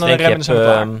trek je gewoon aan de remmen en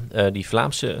zijn klaar. Die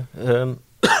Vlaamse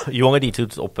jongen, die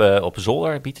doet het op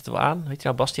zolder, biedt het wel aan. Weet je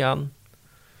nou, Bastiaan?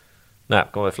 Nou,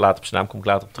 kom even later op zijn naam, kom ik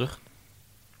later op terug.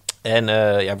 En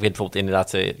ik weet bijvoorbeeld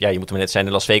inderdaad, je moet er maar net zijn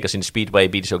in Las Vegas in de Speedway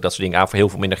bieden ze ook dat soort dingen aan voor heel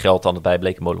veel minder geld dan het bij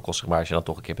blekenmolen kost, maar als je dan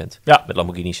toch een keer bent met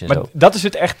Lamborghinis en maar zo. Dat is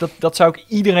het echt, dat zou ik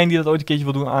iedereen die dat ooit een keertje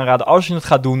wil doen aanraden. Als je het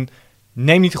gaat doen,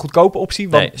 neem niet de goedkope optie,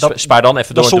 want spaar dan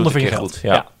even door en doe het een een keer keer goed.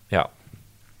 Goed. Ja.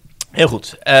 Heel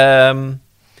goed.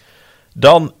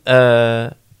 Dan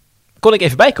kon ik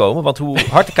even bijkomen, want hoe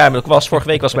hard de kamer ook was, vorige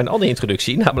week was mijn andere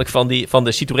introductie, namelijk van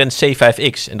de Citroën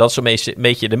C5X. En dat is zo'n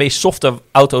beetje de meest softe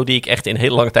auto die ik echt in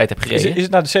hele lange tijd heb gereden. Is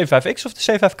het nou de C5X of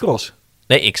de C5 Cross?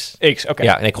 Nee, X. X, oké.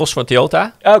 Ja, nee, Cross van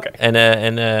Toyota. Oké.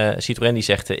 En Citroën die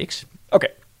zegt X. Oké.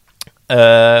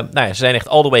 Ze zijn echt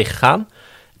all the way gegaan.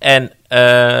 En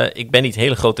ik ben niet een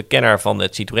hele grote kenner van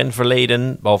het Citroën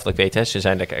verleden, behalve dat ik weet, ze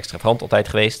zijn lekker extravagant altijd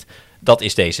geweest. Dat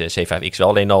is deze C5X wel,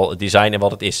 alleen al het design en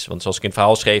wat het is. Want zoals ik in het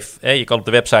verhaal schreef, je kan op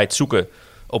de website zoeken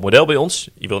op model bij ons.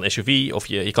 Je wil een SUV of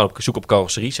je kan ook zoeken op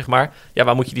carrosserie, zeg maar. Ja,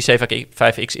 waar moet je die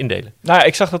C5X indelen? Nou ja,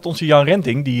 ik zag dat onze Jan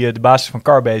Renting, die de basis van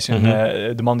Carbase en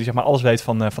de man die zeg maar alles weet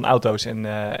van auto's en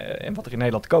wat er in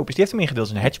Nederland te koop is, die heeft hem ingedeeld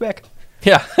als een hatchback.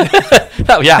 Ja,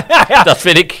 nou ja, dat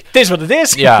vind ik... Het is wat het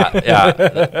is. Ja.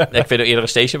 Ik vind er eerder een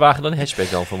stationwagen dan een hatchback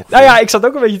dan. Nou ja, ik zat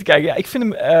ook een beetje te kijken. Ja, ik vind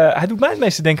hem, hij doet mij het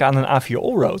meeste denken aan een A4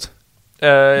 Allroad. Dat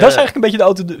is eigenlijk een beetje de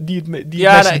auto die het meeste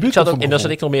de buurt komt. En dan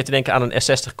zat ik nog meer te denken aan een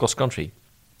S60 Cross Country.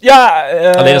 Ja,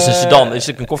 alleen als een sedan, is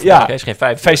het een koffiebak, is geen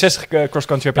 5. V60 Cross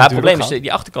Country heb je het probleem is,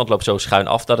 die achterkant loopt zo schuin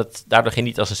af dat het daardoor geen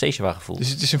niet als een stationwagen voelt. Dus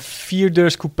het is een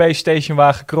 4-deurs coupé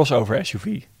stationwagen crossover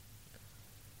SUV.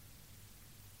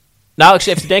 Nou, ik zit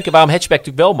even te denken waarom hatchback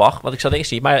natuurlijk wel mag, want ik zat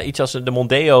eerst niet. Maar iets als de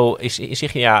Mondeo,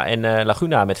 Insignia en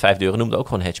Laguna met 5 deuren noemde ook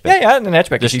gewoon hatchback. Ja, een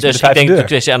hatchback dus, is iets met dus de 5 ik denk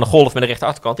deur. dat aan de Golf met de rechter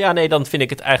achterkant. Ja, nee, dan vind ik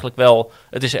het eigenlijk wel...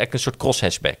 Het is eigenlijk een soort cross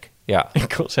hatchback. Ja. Een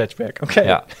cross hatchback, oké.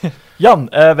 Ja. Jan,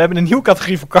 we hebben een nieuwe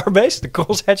categorie voor Carbase, de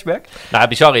cross hatchback. Nou,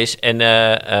 bizar is,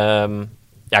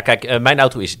 ja, kijk, mijn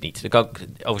auto is het niet. Daar kan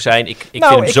ik over zijn. Ik vind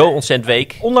hem zo ontzettend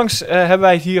week. Onlangs hebben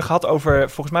wij het hier gehad over...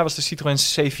 Volgens mij was de Citroën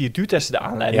C4 duurtesten de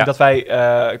aanleiding... dat wij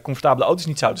comfortabele auto's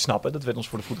niet zouden snappen. Dat werd ons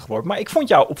voor de voeten geworpen. Maar ik vond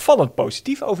jou opvallend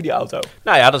positief over die auto.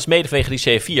 Nou ja, dat is mede vanwege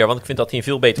die C4. Want ik vind dat hij een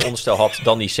veel beter onderstel had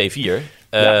dan die C4.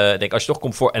 Denk, als je toch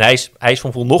comfort... En hij is van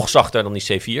gevoel nog zachter dan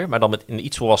die C4. Maar dan met een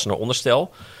iets volwassener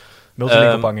onderstel.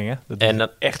 Multilink ophanging, hè? Dat doet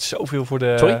echt zoveel voor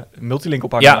de multilink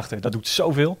ophanging achter. Dat doet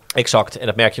zoveel. Exact, en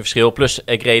dat merk je verschil. Plus,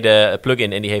 ik reed de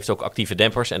plug-in en die heeft ook actieve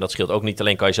dempers. En dat scheelt ook niet.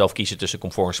 Alleen kan je zelf kiezen tussen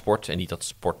comfort en sport. En niet dat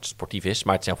sport sportief is,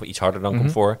 maar het is in ieder geval iets harder dan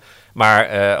comfort.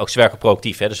 Maar ook ze werken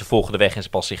proactief, hè? Dus ze volgen de weg en ze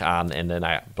passen zich aan. En nou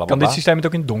ja, bla. Kan dit systeem het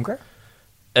ook in het donker?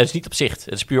 Het is niet op zicht.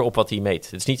 Het is puur op wat hij meet.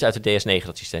 Het is niet uit de DS9,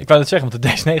 dat systeem. Ik wou het zeggen, want de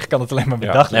DS9 kan het alleen maar met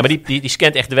daglicht. Nee, maar die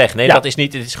scant echt de weg. Nee, dat is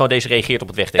niet. Het is gewoon deze reageert op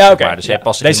het wegtest. Ja, okay. Dus hij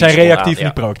past deze zijn reactief en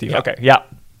niet proactief. Oké, ja.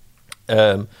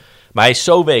 Maar hij is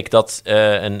zo week dat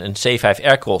een C5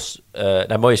 Aircross...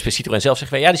 nou, mooi is bij Citroën zelf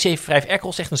zeggen wij... Ja, die C5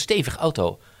 Aircross is echt een stevige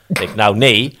auto. Ik denk, nou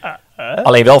nee.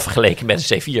 Alleen wel vergeleken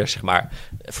met een C4, zeg maar.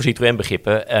 Voor Citroën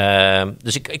begrippen.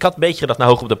 Dus ik had een beetje gedacht,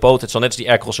 nou hoog op de poot. Het zal net als die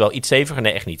Aircross wel iets steviger.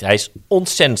 Nee, echt niet. Hij is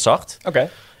ontzettend zacht. Oké.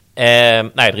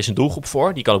 Nou ja, er is een doelgroep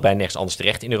voor. Die kan ook bijna nergens anders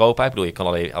terecht in Europa. Ik bedoel, je kan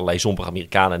allerlei zombere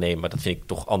Amerikanen nemen. Maar dat vind ik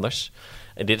toch anders.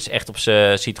 En dit is echt op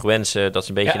zijn Citroëns. Dat is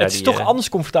een beetje het is toch anders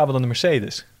comfortabel dan de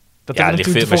Mercedes. Dat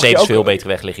ligt Mercedes veel betere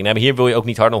wegligging. Nee, maar hier wil je ook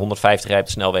niet harder dan 150 rijden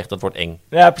op de snelweg. Dat wordt eng.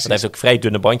 Ja, precies. Dat heeft ook vrij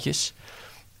dunne bandjes.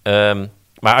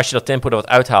 Maar als je dat tempo er wat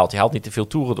uithaalt, je haalt niet te veel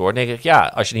toeren door. Dan denk ik,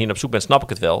 ja, als je hier op zoek bent, snap ik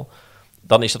het wel.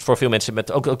 Dan is dat voor veel mensen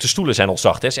met... Ook de stoelen zijn al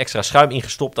zacht. Er is extra schuim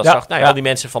ingestopt. Dat zacht. Nou ja, die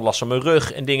mensen van last van mijn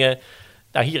rug en dingen...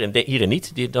 Nou, hierin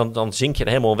niet. Dan zink je er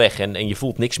helemaal weg en je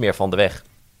voelt niks meer van de weg.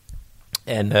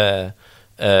 En...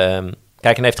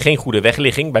 Kijk, en hij heeft geen goede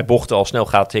wegligging. Bij bochten al snel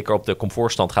gaat, zeker op de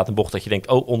comfortstand, gaat een bocht dat je denkt,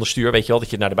 oh, onderstuur, weet je wel, dat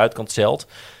je naar de buitenkant zeilt.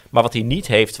 Maar wat hij niet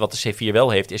heeft, wat de C4 wel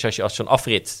heeft, is als je zo'n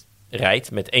afrit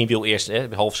rijdt, met één wiel eerst,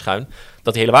 half schuin,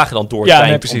 dat de hele wagen dan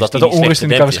doordrijft, omdat dat er onrust in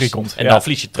de carrosserie komt. En dan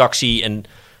verlies je tractie en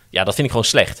ja, dat vind ik gewoon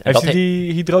slecht. Heeft hij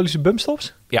die hydraulische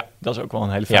bumpstops? Ja. Dat is ook wel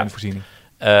een hele fijne voorziening.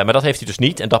 Maar dat heeft hij dus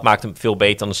niet en dat maakt hem veel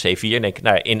beter dan een C4. En denk,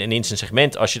 nou, in zijn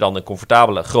segment, als je dan een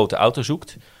comfortabele grote auto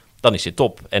zoekt, dan is dit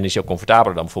top. En is hij ook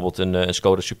comfortabeler dan bijvoorbeeld een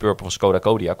Skoda Superb of een Skoda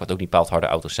Kodiaq, wat ook niet bepaald harde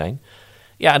auto's zijn.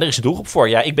 Ja, en er is een doelgroep voor.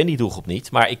 Ja, ik ben die doelgroep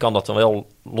niet, maar ik kan dat dan wel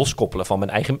loskoppelen van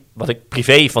mijn eigen, wat ik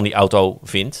privé van die auto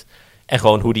vind. En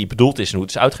gewoon hoe die bedoeld is en hoe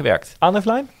het is uitgewerkt.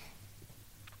 Aandrijflijn?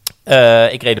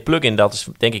 Ik reed de plug-in, dat is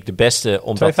denk ik de beste.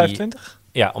 Omdat 225?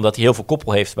 Omdat hij heel veel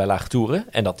koppel heeft bij lage toeren.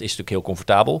 En dat is natuurlijk heel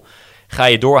comfortabel. Ga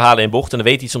je doorhalen in bochten, dan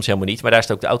weet hij het soms helemaal niet. Maar daar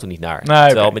staat ook de auto niet naar. Nee,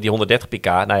 terwijl met die 130 pk,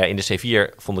 nou ja, in de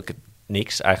C4 vond ik het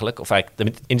niks eigenlijk. Of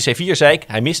in de C4 zei ik,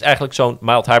 hij mist eigenlijk zo'n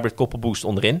mild hybrid koppelboost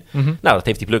onderin. Nou, dat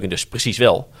heeft die plug-in dus precies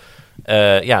wel.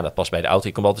 Dat past bij de auto.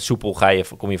 Je komt altijd soepel,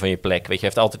 kom je van je plek. Weet je,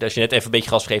 heeft altijd, als je net even een beetje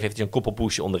gas geeft, heeft hij een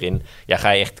koppelboostje onderin. Ja, ga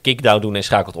je echt kickdown doen en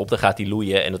schakelt op, dan gaat hij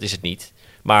loeien en dat is het niet.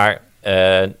 Maar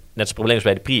net als het probleem is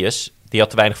bij de Prius, die had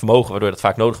te weinig vermogen, waardoor dat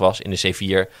vaak nodig was in de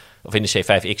C4 of in de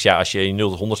C5X. Ja, als je 0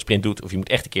 tot 100 sprint doet, of je moet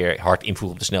echt een keer hard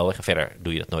invoeren op de snelweg en verder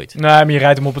doe je dat nooit. Nee, maar je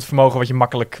rijdt hem op het vermogen wat je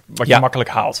makkelijk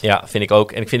haalt. Ja, vind ik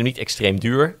ook. En ik vind hem niet extreem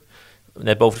duur.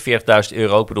 Net boven de €40.000.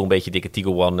 Ik bedoel, een beetje dikke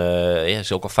Tiguan,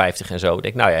 is ook al 50 en zo. Ik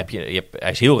denk, nou ja,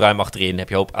 hij is heel ruim achterin, heb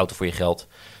je een hoop auto voor je geld.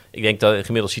 Ik denk dat een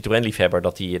gemiddelde Citroën-liefhebber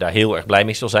dat hij daar heel erg blij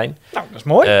mee zal zijn. Nou, dat is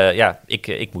mooi.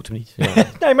 Ik moet hem niet. Ja.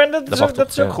 Nee, maar dat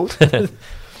is ook goed.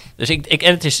 Dus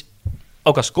en het is,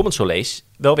 ook als ik comment zo lees,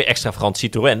 wel weer extravagant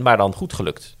Citroën, maar dan goed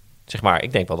gelukt. Zeg maar,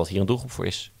 ik denk wel dat hier een doelgroep voor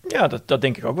is. Ja, dat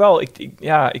denk ik ook wel.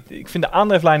 Ik vind de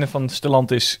aandrijflijnen van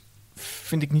Stellantis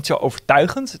vind ik niet zo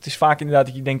overtuigend. Het is vaak inderdaad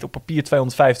dat je denkt op papier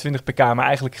 225 pk, maar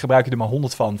eigenlijk gebruik je er maar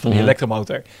 100 van die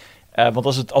elektromotor. Want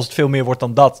als het veel meer wordt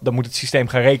dan dat, dan moet het systeem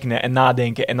gaan rekenen en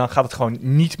nadenken. En dan gaat het gewoon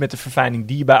niet met de verfijning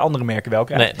die je bij andere merken wel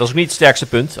krijgt. Nee, dat is ook niet het sterkste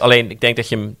punt. Alleen, ik denk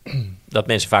dat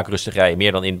mensen vaak rustig rijden.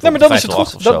 Meer dan in maar dan is het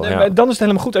goed. of zo. Dan is het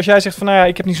helemaal goed. Als jij zegt van, nou ja,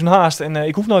 ik heb niet zo'n haast en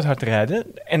ik hoef nooit hard te rijden.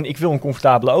 En ik wil een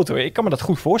comfortabele auto. Ik kan me dat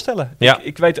goed voorstellen. Ja.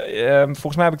 Ik weet,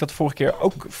 volgens mij heb ik dat vorige keer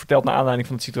ook verteld naar aanleiding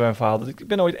van het Citroën verhaal. Dat ik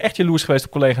ben ooit echt jaloers geweest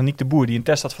op collega Nick de Boer, die een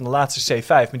test had van de laatste C5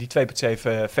 met die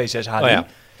 2.7 V6 HDI. Oh ja.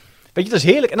 Weet je, dat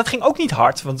is heerlijk. En dat ging ook niet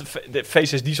hard, want de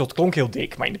V6 diesel klonk heel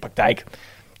dik. Maar in de praktijk,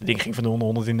 het ding ging van 0 naar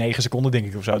 100 in 9 seconden, denk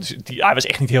ik, of zo. Dus hij was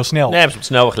echt niet heel snel. Nee, het is op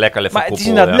snelweg lekker. Maar het is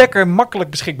inderdaad lekker, makkelijk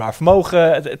beschikbaar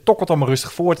vermogen. Het tokkelt allemaal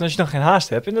rustig voort. En als je dan geen haast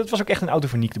hebt, en dat was ook echt een auto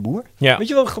voor Nick de Boer. Ja. Weet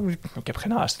je wel, ik heb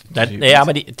geen haast. Ja,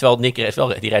 maar terwijl Nick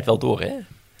die rijdt wel door, hè?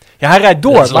 Ja, hij rijdt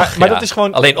door, maar dat is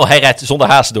gewoon... Alleen, hij rijdt zonder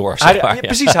haast door, zeg maar. Ja,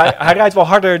 precies, hij rijdt wel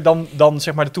harder dan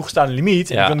zeg maar de toegestaande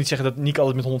limiet. En ik wil niet zeggen dat Nick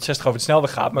altijd met 160 over de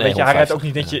snelweg gaat. Maar weet je, hij rijdt ook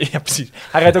niet netjes... Ja, precies.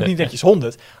 Hij rijdt ook niet netjes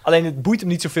 100. Alleen het boeit hem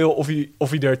niet zoveel of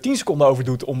hij er 10 seconden over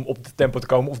doet om op de tempo te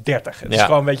komen of 30. Het is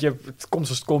gewoon, weet je, het komt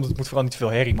zoals het komt. Het moet vooral niet te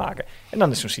veel herrie maken. En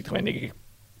dan is zo'n Citroën, denk ik,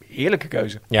 heerlijke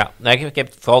keuze. Ja, nou, ik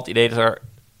heb vooral het idee dat er...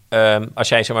 als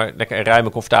jij, zeg maar, lekker een ruime,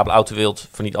 comfortabele auto wilt,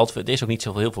 voor niet altijd... Er is ook niet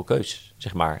zoveel heel veel keus,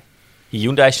 zeg maar. Die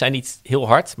Hyundai's zijn niet heel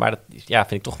hard, maar dat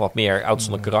vind ik toch wat meer auto's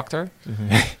zonder karakter.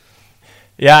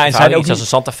 Ja, en zijn ook iets als een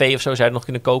Santa Fe of zo zou je nog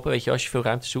kunnen kopen, weet je, als je veel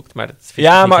ruimte zoekt. Maar dat vind ik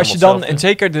ja, niet maar als je dan, hetzelfde. en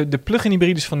zeker de plug-in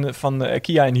hybrides van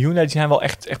Kia en Hyundai, die zijn wel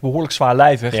echt behoorlijk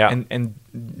zwaarlijvig en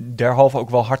derhalve ook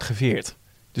wel hard geveerd.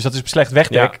 Dus dat is op slecht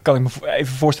wegdek, kan ik me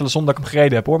even voorstellen zonder dat ik hem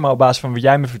gereden heb, hoor. Maar op basis van wat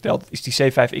jij me vertelt, is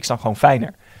die C5X dan gewoon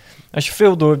fijner. Als je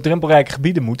veel door drempelrijke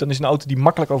gebieden moet, dan is een auto die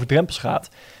makkelijk over drempels gaat.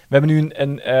 We hebben nu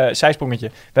een zijsprongetje.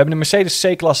 We hebben een Mercedes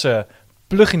C-klasse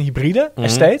plug-in hybride,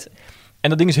 Estate. En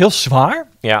dat ding is heel zwaar,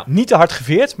 niet te hard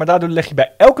geveerd, maar daardoor leg je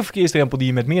bij elke verkeersdrempel die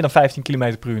je met meer dan 15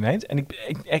 km per uur neemt. En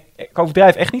ik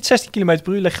overdrijf echt niet, 16 km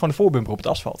per uur leg je gewoon de voorbumper op het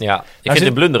asfalt. Ja, ik vind het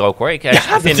een blunder ook, hoor. Ik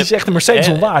vind is echt een Mercedes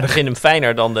onwaardig. Ik vind hem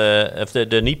fijner dan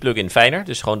de niet-plug-in fijner,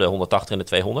 dus gewoon de 180 en de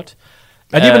 200.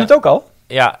 Maar die hebben het ook al.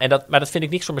 Ja, maar dat vind ik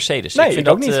niks voor Mercedes. Nee, ik vind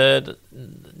ook dat niet.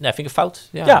 vind ik een fout.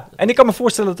 Ja, en ik kan me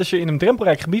voorstellen dat als je in een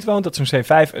drempelrijk gebied woont, dat zo'n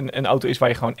C5 een auto is waar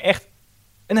je gewoon echt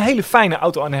een hele fijne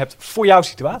auto aan hebt voor jouw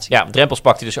situatie. Ja, drempels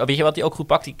pakt hij dus. Weet je wat hij ook goed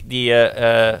pakt? Die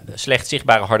slecht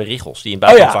zichtbare harde richels die je in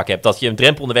het buitenvak hebt. Dat je een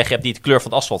drempel onderweg hebt die de kleur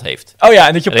van het asfalt heeft. Oh ja,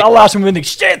 en dat je op het allerlaatste moment denkt,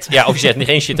 shit! Ja, of je zegt niet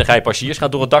geen shit, dan ga je passagiers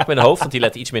gaan door het dak met een hoofd, want die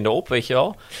letten iets minder op, weet je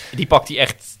wel. Die pakt hij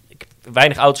echt...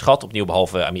 Weinig auto's gehad, opnieuw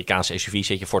behalve Amerikaanse SUV's,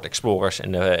 zet je Ford Explorers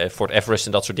en Ford Everest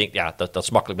en dat soort dingen. Ja, dat is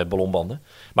makkelijk met ballonbanden.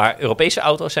 Maar Europese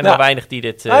auto's zijn er weinig die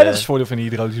dit... dat is het voordeel van die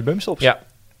hydraulische bumstops. Ja,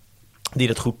 die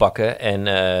dat goed pakken. En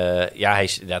hij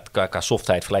is qua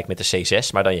softheid gelijk met de C6,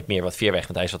 maar dan je hebt meer wat veerweg,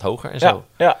 want hij is wat hoger en zo.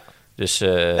 Ja. Dus,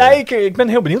 nee, ik ben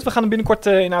heel benieuwd. We gaan hem binnenkort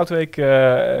in Autoweek,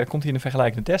 komt hij in een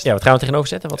vergelijkende test. Ja, wat gaan we tegenover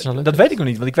zetten? Wat is nou leuk? Dat weet ik nog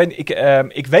niet,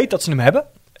 want ik weet dat ze hem hebben,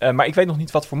 maar ik weet nog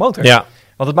niet wat voor motor. Ja.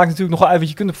 Want het maakt natuurlijk nogal uit, want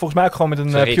je kunt hem volgens mij ook gewoon met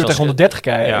een PureTech 130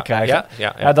 krijgen.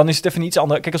 Ja, dan is het even iets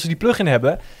anders. Kijk, als ze die plug-in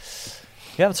hebben,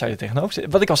 ja, wat zou je er tegenover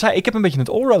zetten? Wat ik al zei, ik heb een beetje het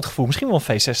allroad gevoel. Misschien wel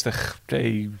een V60.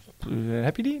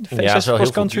 Heb je die? De V60 ja, dat is wel heel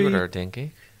veel Country. duurder, denk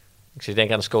ik. Ik zit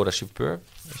denk aan de Skoda Superb.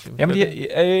 Ja, maar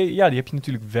die heb je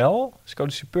natuurlijk wel.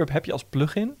 Skoda Superb heb je als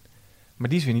plug-in. Maar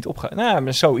die is weer niet opgehaald. Nou,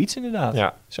 maar zoiets inderdaad.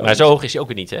 Ja, maar zo hoog is hij ook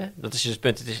weer niet, hè? Dat is dus het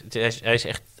punt.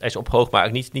 Hij is opgehoogd,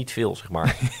 maar niet veel, zeg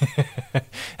maar.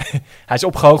 Hij is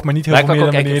opgehoogd, maar niet heel veel meer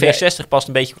dan wanneer... V60 past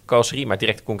een beetje op carrosserie, maar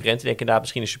directe concurrenten denken inderdaad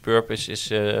misschien een Superb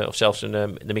is of zelfs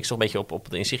de mix toch een beetje op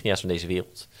de Insignia's van deze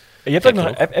wereld. Je hebt ook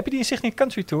nog, heb je die Insignia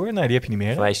Country Tour? Nee, die heb je niet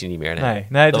meer. Voor mij is die niet meer,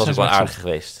 nee. Dat was ook wel aardig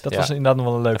geweest. Dat was inderdaad nog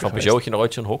wel een leuke van Peugeotje nog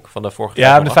ooit zo'n hok van de vorige.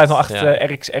 Ja, met de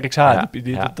 508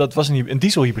 RXH. Dat was een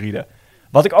dieselhybride.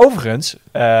 Wat ik overigens,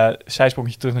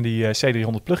 zijsprongetje terug naar die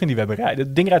C300 plug-in die we hebben rijden.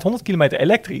 Het ding rijdt 100 kilometer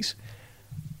elektrisch.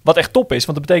 Wat echt top is,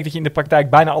 want dat betekent dat je in de praktijk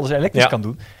bijna alles elektrisch kan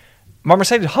doen. Maar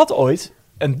Mercedes had ooit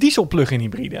een diesel plug-in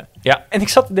hybride. Ja. En ik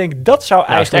zat te denken, dat zou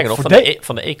eigenlijk... Nog,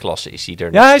 van de E-klasse is hij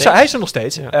er nog steeds. Hij is er nog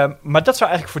steeds. Ja. Maar dat zou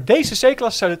eigenlijk voor deze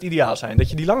C-klasse zou het ideaal zijn. Dat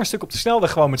je die lange stuk op de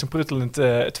snelweg gewoon met zo'n pruttelend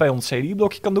 200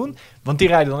 CDI-blokje kan doen. Want die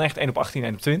rijden dan echt 1 op 18,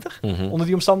 1 op 20. Onder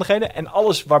die omstandigheden. En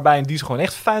alles waarbij een diesel gewoon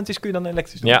echt vervuilend is, kun je dan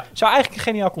elektrisch doen. Ja. Zou eigenlijk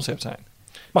een geniaal concept zijn.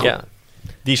 Maar goed. Ja.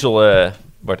 Diesel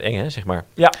wordt eng, hè, zeg maar.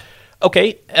 Ja.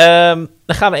 Oké,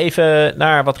 dan gaan we even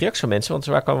naar wat reacties van mensen. Want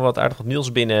er kwamen wat aardig wat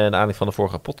mails binnen naar aanleiding van de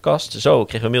vorige podcast. Zo, ik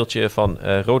kreeg een mailtje van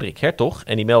Roderick Hertog.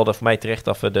 En die meldde voor mij terecht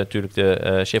dat we natuurlijk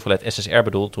de Chevrolet SSR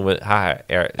bedoelden toen we HHR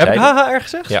zeiden. Heb je HHR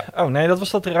gezegd? Ja. Oh nee, dat was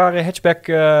dat rare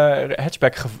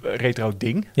hatchback retro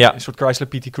ding. Ja. Een soort Chrysler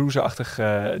PT Cruiser-achtig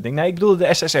ding. Nee, ik bedoelde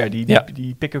de SSR,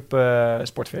 die pick-up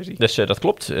sportversie. Dus dat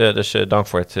klopt. Dus dank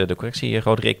voor de correctie,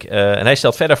 Roderick. En hij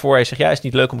stelt verder voor, hij zegt, ja, is het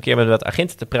niet leuk om een keer met wat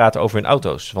agenten te praten over hun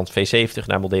auto's? Want V70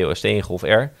 naar Mondeo ST en Golf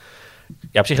R.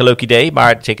 Ja, op zich een leuk idee,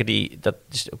 maar zeker dat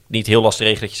is ook niet heel lastig te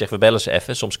regelen dat je zegt, we bellen ze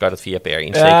even. Soms kan je dat via PR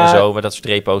insteken en zo, maar dat soort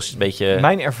repo's is een beetje...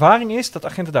 Mijn ervaring is dat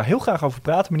agenten daar heel graag over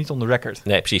praten, maar niet on the record.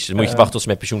 Nee, precies. Dan moet je wachten tot ze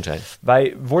met pensioen zijn.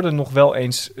 Wij worden nog wel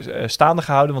eens staande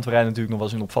gehouden, want we rijden natuurlijk nog wel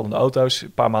eens in opvallende auto's.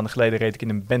 Een paar maanden geleden reed ik in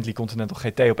een Bentley Continental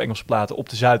GT op Engelse platen op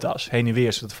de Zuidas. Heen en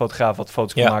weer, zodat de fotograaf wat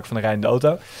foto's kon maken van de rijdende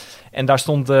auto. En daar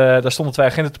stonden 2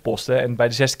 agenten te posten. En bij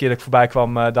de 6e keer dat ik voorbij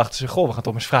kwam, dachten ze... Goh, we gaan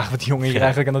toch eens vragen wat die jongen hier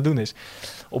eigenlijk aan het doen is.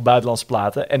 Op buitenlandse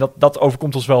platen. En dat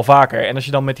overkomt ons wel vaker. En als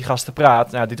je dan met die gasten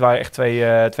praat... Nou, dit waren echt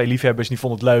twee liefhebbers, die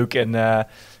vonden het leuk. En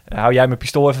hou jij mijn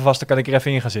pistool even vast, dan kan ik er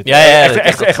even in gaan zitten. Ja,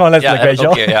 echt gewoon letterlijk, weet je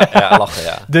wel. Ja, lachen,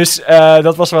 ja. Dus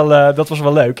dat was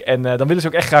wel leuk. En dan willen ze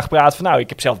ook echt graag praten van... Nou, ik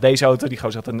heb zelf deze auto. Die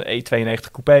gozer had een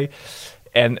E92 coupé.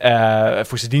 En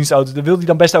voor zijn dienstauto, daar wil hij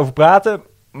dan best over praten...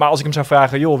 Maar als ik hem zou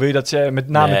vragen, joh, wil je dat ze met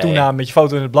naam en toenaam met je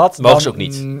foto in het blad? Mogen ze ook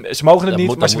niet. Ze mogen het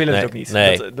niet, maar ze willen het ook niet.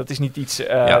 Nee. Dat is niet iets...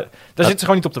 Daar zitten ze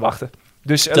gewoon niet op te wachten.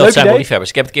 Dus dat leuk zijn idee. liefhebbers.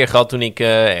 Ik heb het een keer gehad toen ik,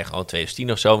 gewoon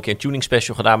 2010 of zo, een keer een tuning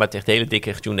special gedaan met echt hele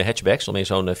dikke getunede hatchbacks. Om in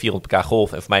zo'n 400 pk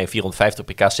Golf en voor mij een 450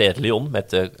 pk Seat Leon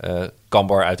met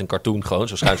camber uit een cartoon gewoon,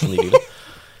 zo schuin van die wielen.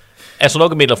 En stond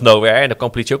ook in middle of nowhere en dan kan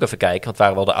politie ook even kijken, want het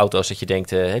waren wel de auto's dat je denkt,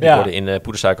 die worden in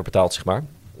poedersuiker betaald, zeg maar.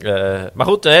 Maar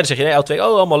goed, dan zeg je, nee, auto 2,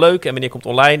 allemaal leuk. En wanneer komt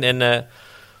online? En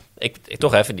ik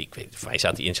toch even, voor mij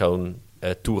zat hij in zo'n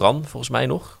Touran, volgens mij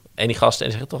nog. En die gasten,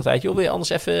 en zeggen toch een tijdje, joh, wil je anders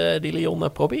even die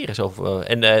Leon proberen? Zo,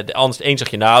 en anders de een zag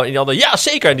je nou, en die ander, ja,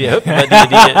 zeker. En die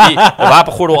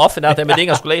wapengordel af, inderdaad, en mijn ding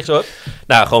als collega zo.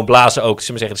 Nou, gewoon blazen ook. Ze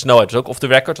zeggen, de snelheid was ook off the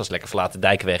record. Was lekker verlaten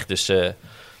dijk weg. Dus,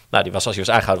 die was, als hij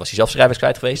was aangehouden, was hij zelf zijn rijbewijs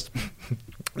kwijt geweest.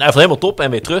 Nou, hij vond helemaal top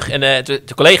en weer terug. En de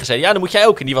collega zei, ja, dan moet jij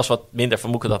ook. En die was wat minder van,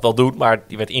 moet ik dat wel doen? Maar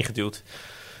die werd ingeduwd.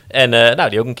 En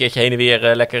die ook een keertje heen en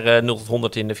weer lekker 0 tot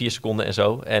 100 in 4 seconden en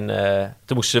zo. En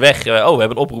toen moesten ze weg. We hebben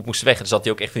een oproep, moesten weg. En dan zat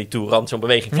hij ook echt van die Touran, zo'n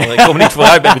beweging van, ik kom er niet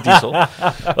vooruit met mijn diesel.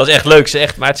 Dat was echt leuk,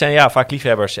 echt. Maar het zijn vaak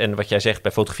liefhebbers. En wat jij zegt,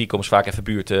 bij fotografie komen ze vaak even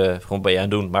buurt. Gewoon ben je aan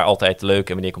het doen, maar altijd leuk.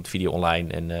 En wanneer komt de video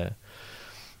online? En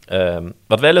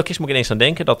wat wel leuk is, moet ik ineens aan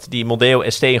denken, dat die Mondeo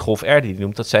ST en Golf R die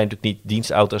noemt, dat zijn natuurlijk niet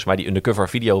dienstauto's, maar die undercover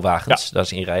videowagens. Daar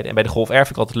is inrijden. En bij de Golf R vind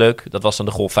ik altijd leuk. Dat was dan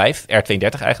de Golf 5,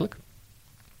 R32 eigenlijk.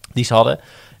 Die ze hadden.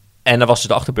 En dan was dus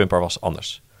de achterbumper was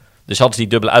anders. Dus hadden ze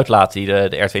die dubbele uitlaat die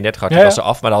de R32 had, die was er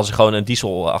af. Maar dan hadden ze gewoon een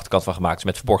diesel achterkant van gemaakt, dus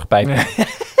met verborgen pijpen.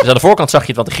 Dus aan de voorkant zag je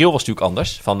het, want de grill was natuurlijk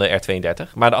anders van de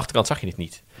R32. Maar aan de achterkant zag je het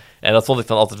niet. En dat vond ik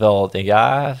dan altijd wel, denk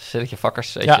je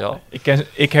vakkers, weet je wel.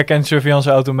 Ik herken surveillance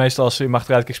auto meestal als ze in mijn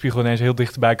achteruitkijkspiegel ineens heel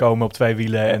dichterbij komen op 2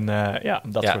 wielen. En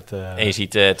dat soort... En je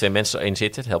ziet 2 mensen erin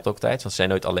zitten, het helpt ook tijd, want ze zijn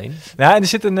nooit alleen. Nou, en er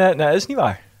zit dat is niet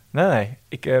waar. Nee.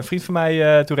 Een vriend van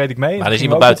mij, toen reed ik mee. Maar er is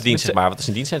iemand buiten dienst, zeg maar. Want als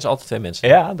een dienst zijn ze altijd 2 mensen.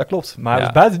 Ja, dat klopt. Maar hij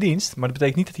was buiten dienst. Maar dat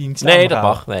betekent niet dat hij niet staan Nee, dat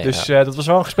mag. Nee, dus dat was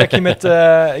wel een gesprekje met...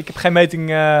 ik heb geen meting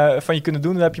van je kunnen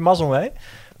doen, daar heb je mazzel mee.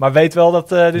 Maar weet wel dat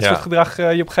dit soort gedrag je op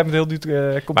een gegeven moment heel duur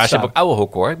komt maar te staan. ze hebben ook oude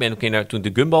hok, hoor. Ik ben ook een keer toen de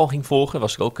gumball ging volgen,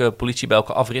 was ik ook politie bij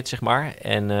elke afrit, zeg maar.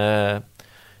 En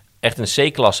echt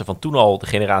een C-klasse van toen al de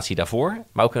generatie daarvoor.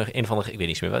 Maar ook een van de, ik weet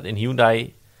niet meer wat, een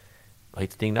Hyundai... Hoe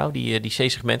heet het ding nou? Die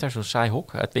C-segmenter, zo'n saai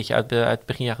hok. Uit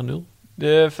begin jaren 0.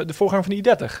 De voorganger van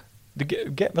de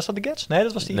i30. Was dat de Getz? Nee,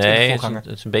 dat was de i20 voorganger.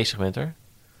 Het is een B-segmenter.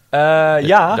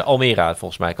 Ja. De Almera,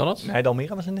 volgens mij, kan dat? Nee, de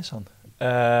Almera was een Nissan.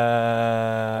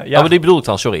 Maar die bedoel ik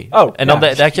dan, sorry. En dan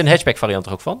daar had je een hatchback variant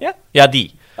er ook van? Ja? Ja,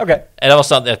 die. Oké. En dat was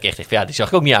dan, die zag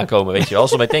ik ook niet aankomen, weet je wel.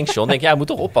 Zo bij tankstation, denk ik, je moet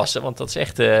toch oppassen. Want dat is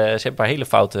echt, ze hebben een paar hele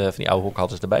foute van die oude hokken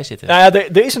hadden ze erbij zitten. Nou ja,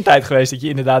 er is een tijd geweest dat je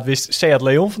inderdaad wist, Seat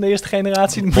Leon van de eerste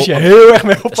generatie, daar moest je heel erg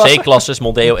mee oppassen. C-klasses,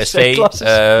 Mondeo ST,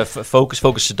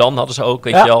 Focus Sedan hadden ze ook,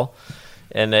 weet je wel.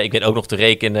 En ik ben ook nog te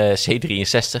rekenen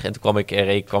C63. En toen kwam ik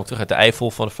terug uit de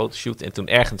Eifel van een fotoshoot. En toen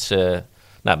ergens,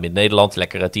 Midden-Nederland,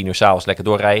 lekker 10 uur 's avonds, lekker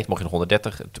doorrijden. Mocht je nog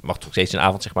 130, het mag toch steeds een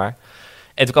avond, zeg maar.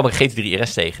 En toen kwam ik een GT3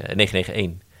 RS tegen, een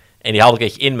 991. En die haalde ik een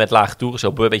beetje in met lage toeren, zo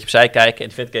een beetje opzij kijken. En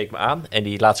die vent keek me aan en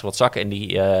die laat zich wat zakken en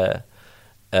die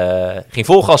ging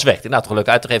vol gas weg. Nou, toch leuk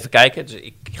uit, toch even kijken. Dus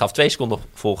ik gaf 2 seconden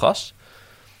vol gas.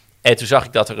 En toen zag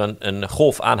ik dat er een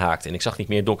golf aanhaakte. En ik zag niet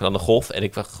meer donker dan de golf. En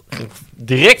ik ging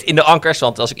direct in de ankers,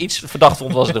 want als ik iets verdacht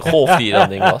vond, was het de golf die dat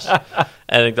ding was.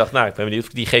 En ik dacht, ik ben benieuwd of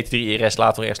ik die GT3 RS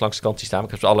later nog ergens langs de kant zie staan. Maar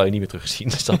ik heb ze allebei niet meer teruggezien,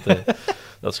 dus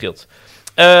dat scheelt.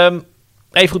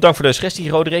 Even goed, dank voor de suggestie,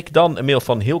 Roderick. Dan een mail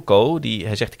van Hilco.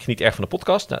 Hij zegt, ik geniet erg van de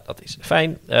podcast. Nou, dat is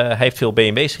fijn. Hij heeft veel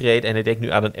BMW's gereden en hij denkt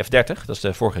nu aan een F30. Dat is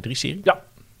de vorige 3-serie. Ja.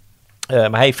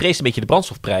 Maar hij vreest een beetje de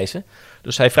brandstofprijzen.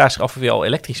 Dus hij vraagt zich af of hij al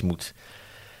elektrisch moet.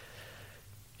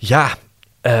 Ja,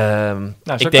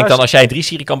 ik denk dan als jij een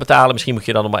 3-serie kan betalen, misschien moet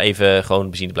je dan nog maar even gewoon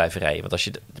benzine blijven rijden. Want als je,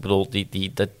 ik bedoel,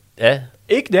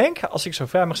 Ik denk, als ik zo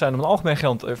ver mag zijn om een algemeen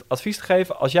geldig advies te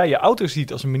geven, als jij je auto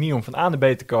ziet als een manier om van A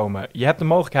naar B te komen, je hebt de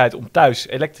mogelijkheid om thuis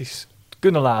elektrisch te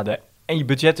kunnen laden en je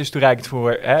budget is toereikend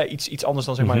voor iets anders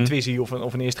dan zeg maar een Twizy of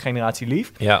een eerste generatie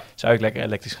Leaf, zou ik lekker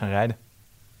elektrisch gaan rijden.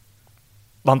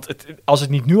 Want als het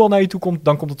niet nu al naar je toe komt,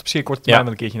 dan komt het op zeer korte termijn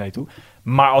wel een keertje naar je toe.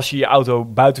 Maar als je je auto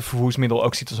buiten vervoersmiddel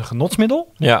ook ziet als een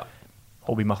genotsmiddel,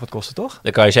 hobby mag wat kosten, toch?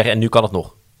 Dan kan je zeggen, en nu kan het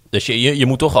nog. Dus je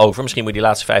moet toch over. Misschien moet je die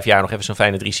laatste 5 jaar nog even zo'n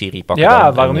fijne 3-serie pakken.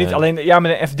 Ja, waarom niet? Alleen,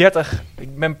 met een F30...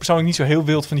 Ik ben persoonlijk niet zo heel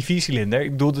wild van die 4-cilinder.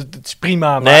 Ik bedoel, het is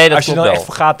prima. Maar als je er dan echt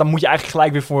voor gaat, dan moet je eigenlijk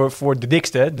gelijk weer voor de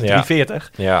dikste, de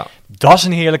 340. Ja. Dat is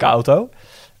een heerlijke auto.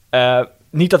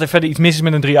 Niet dat er verder iets mis is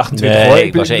met een 328,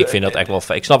 hoor. Ik vind dat echt wel...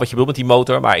 Ik snap wat je bedoelt met die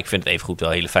motor, maar ik vind het evengoed wel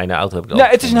een hele fijne auto.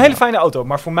 Het is een hele fijne auto.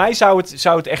 Maar voor mij zou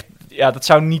het echt... Ja, dat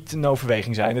zou niet een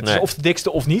overweging zijn. Het is of de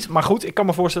dikste of niet. Maar goed, ik kan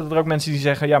me voorstellen dat er ook mensen die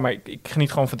zeggen... Ja, maar ik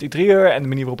geniet gewoon van het interieur en de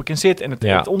manier waarop ik in zit en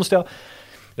het onderstel.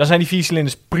 Dan zijn die 4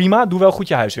 cilinders prima. Doe wel goed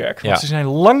je huiswerk. Want ze zijn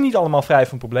lang niet allemaal vrij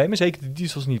van problemen. Zeker de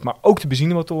diesels niet. Maar ook de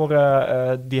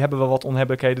benzinemotoren, die hebben wel wat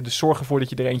onhebbelijkheden. Dus zorg ervoor dat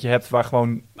je er eentje hebt waar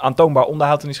gewoon aantoonbaar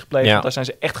onderhoud in is gepleegd. Want daar zijn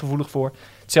ze echt gevoelig voor.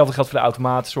 Hetzelfde geldt voor de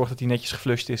automaat. Zorg dat die netjes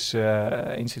geflushed is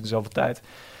eens in dezelfde tijd.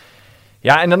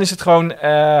 Ja, en dan is het gewoon,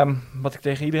 wat ik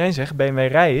tegen iedereen zeg, BMW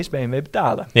rijden is BMW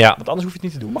betalen. Ja. Want anders hoef je het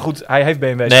niet te doen. Maar goed, hij heeft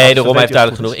BMW. Nee, daarom heeft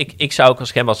duidelijk genoeg. Ik zou ook als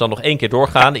ik hem was dan nog 1 keer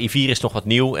doorgaan. De i4 is nog wat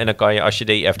nieuw. En dan kan je, als je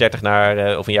de F30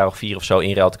 naar, of een jaar of 4 of zo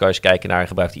inruilt, dan kan je eens kijken naar een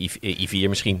gebruikte i4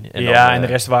 misschien. En dan, en de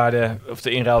restwaarde, of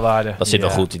de inruilwaarde. Dat zit wel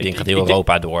goed. Die ding gaat heel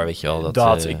Europa door, weet je wel.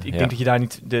 Ik denk dat je daar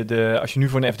niet, als je nu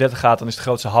voor een F30 gaat, dan is de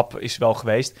grootste hap is wel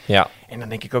geweest. Ja. En dan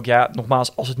denk ik ook,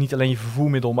 nogmaals, als het niet alleen je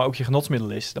vervoermiddel, maar ook je genotsmiddel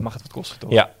is, dan mag het wat kosten,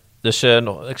 toch? Ja. Dus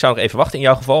ik zou nog even wachten in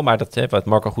jouw geval. Maar dat, wat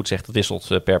Marco goed zegt, dat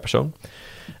wisselt per persoon.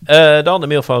 Dan de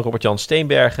mail van Robert-Jan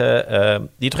Steenbergen.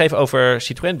 Die toch even over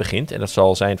Citroën begint. En dat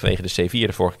zal zijn vanwege de C4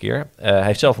 de vorige keer. Hij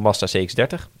heeft zelf een Mazda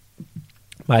CX-30.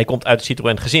 Maar hij komt uit het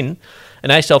Citroën gezin. En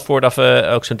hij stelt voor dat we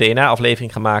ook zo'n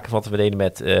DNA-aflevering gaan maken van wat we deden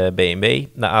met BMW.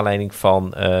 Naar aanleiding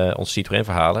van onze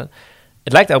Citroën-verhalen.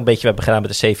 Het lijkt ook een beetje wat we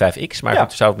hebben gedaan met de C5X. Maar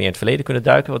goed, zou het meer in het verleden kunnen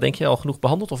duiken. Wat denk je, al genoeg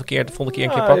behandeld? Of de volgende keer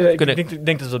een keer pakken? Ik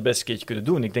denk dat we het best een keertje kunnen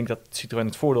doen. Ik denk dat Citroën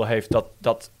het voordeel heeft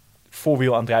dat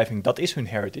voorwielaandrijving, dat is hun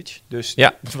heritage. Dus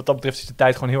wat dat betreft is de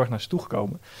tijd gewoon heel erg naar ze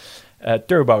toegekomen.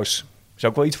 Turbo's is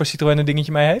ook wel iets waar Citroën een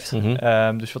dingetje mee heeft.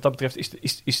 Mm-hmm. Dus wat dat betreft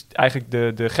is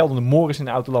eigenlijk de geldende moris in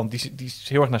de autoland, die is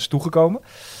heel erg naar ze toegekomen.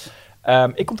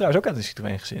 Ik kom trouwens ook uit een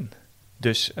Citroën gezin.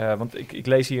 Dus, want ik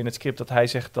lees hier in het script dat hij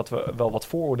zegt dat we wel wat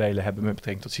vooroordelen hebben met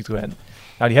betrekking tot Citroën.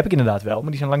 Nou, die heb ik inderdaad wel, maar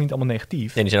die zijn lang niet allemaal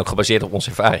negatief. En die zijn ook gebaseerd op onze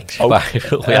ervaring.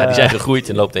 Die zijn gegroeid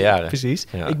in de loop der jaren. Precies.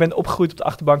 Ja. Ik ben opgegroeid op de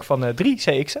achterbank van 3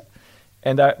 CX'en.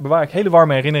 En daar bewaar ik hele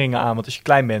warme herinneringen aan. Want als je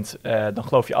klein bent, dan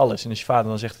geloof je alles. En als je vader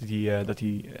dan zegt dat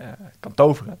hij kan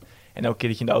toveren. En elke keer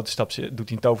dat je in de auto stapt, doet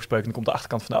hij een toverspreuk en dan komt de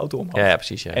achterkant van de auto omhoog. Ja,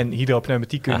 precies. Ja. En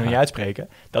hydropneumatiek kun je nog niet uitspreken.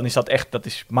 Dan is dat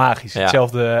is magisch. Ja.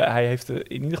 Hetzelfde, hij heeft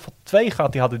in ieder geval 2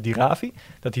 gehad, die hadden Diravi,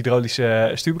 dat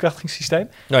hydraulische stuurbekrachtigingssysteem. Oh,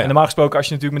 ja. En normaal gesproken, als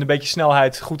je natuurlijk met een beetje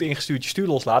snelheid goed ingestuurd je stuur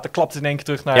loslaat, dan klapt het in één keer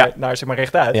terug naar zeg maar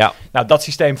rechtuit. Ja. Nou, dat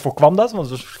systeem voorkwam dat, want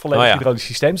het was volledig hydraulisch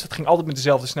systeem. Dus dat ging altijd met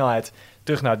dezelfde snelheid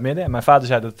terug naar het midden. En mijn vader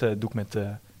zei, dat doe ik met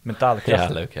mentale krachten.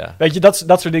 Ja, leuk, ja. Weet je, dat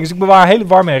soort dingen. Dus ik bewaar hele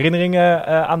warme herinneringen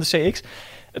aan de CX.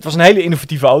 Het was een hele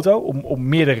innovatieve auto, om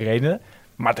meerdere redenen.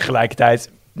 Maar tegelijkertijd,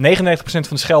 99% van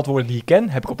de scheldwoorden die ik ken,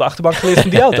 heb ik op de achterbank geleerd van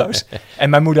die auto's. En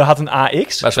mijn moeder had een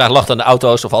AX. Maar vraag lag aan de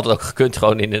auto's of had het ook gekund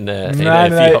gewoon in een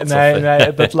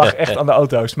Nee, dat lag echt aan de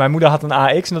auto's. Mijn moeder had een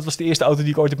AX en dat was de eerste auto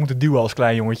die ik ooit heb moeten duwen als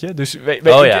klein jongetje. Dus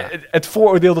het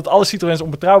vooroordeel dat alle Citroëns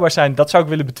onbetrouwbaar zijn, dat zou ik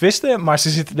willen betwisten, maar ze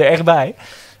zitten er echt bij.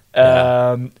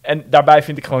 En daarbij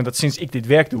vind ik gewoon dat sinds ik dit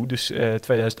werk doe, dus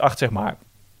 2008 zeg maar,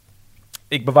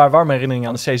 ik bewaar warme herinneringen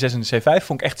aan de C6 en de C5.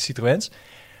 Vond ik echt Citroëns.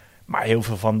 Maar heel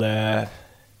veel van de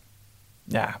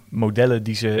modellen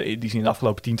die ze in de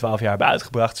afgelopen 10, 12 jaar hebben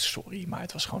uitgebracht. Sorry, maar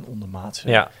het was gewoon ondermaats.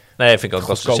 Ja, nee, vind ik ook.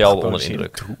 Was zelf onder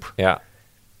indruk. Troep. Ja. En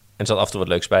er zat af en toe wat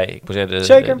leuks bij. Ik moet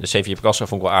zeggen, de C4 Picasso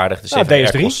vond ik wel aardig. De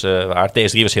C4 DS3 was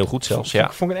aardig. DS3 was heel goed zelfs.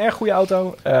 Vond ik een erg goede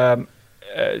auto.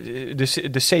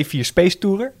 De C4 Space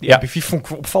Tourer. Die MPV vond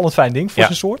ik een opvallend fijn ding voor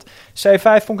zijn soort. C5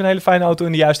 vond ik een hele fijne auto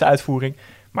in de juiste uitvoering.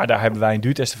 Maar daar hebben wij een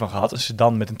duurtesten van gehad. Als ze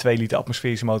dan met een 2 liter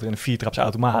atmosferische motor en een 4-traps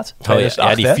automaat.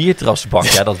 Die 4-traps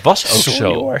bak, dat was ook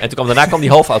zo. Hoor. En daarna kwam die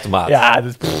halfautomaat. Ja,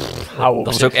 dat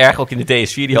was ook erg, ook in de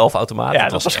DS4, die halfautomaat. Ja,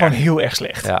 dat was gewoon heel erg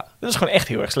slecht. Ja. Dat was gewoon echt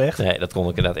heel erg slecht. Nee, dat kon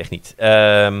ik inderdaad echt niet.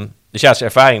 Dus het is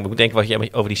ervaring. Ik moet denken wat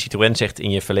je over die Citroën zegt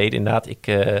in je verleden inderdaad.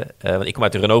 Want ik kom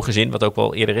uit de Renault-gezin, wat ook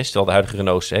wel eerder is. Terwijl de huidige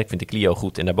Renaults, ik vind de Clio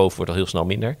goed en daarboven wordt al heel snel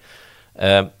minder.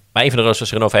 Maar een van de Renaults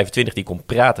was Renault 25, die kon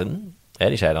praten.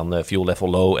 Die zei dan fuel level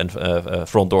low en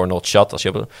front door not shut.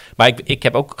 Maar ik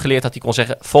heb ook geleerd dat hij kon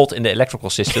zeggen fault in the electrical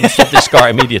system, stop this car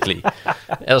immediately.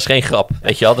 En dat is geen grap,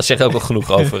 weet je wel. Dat zegt ook wel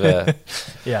genoeg over...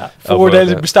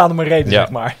 vooroordelen bestaan om een reden, zeg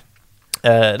maar.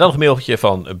 Dan nog een mailtje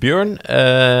van Björn.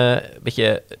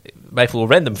 Beetje bij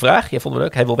voel random vraag. Jij vond het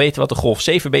leuk. Hij wil weten wat de Golf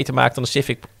 7 beter maakt dan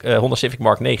de Honda Civic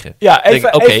Mark 9. Ja,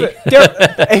 even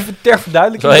ter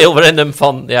verduidelijking. Zo heel random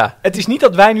van, ja. Het is niet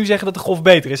dat wij nu zeggen dat de Golf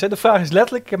beter is. Hè? De vraag is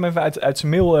letterlijk, ik heb hem even uit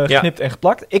zijn mail geknipt en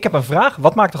geplakt. Ik heb een vraag.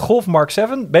 Wat maakt de Golf Mark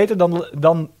 7 beter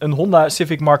dan een Honda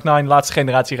Civic Mark 9 laatste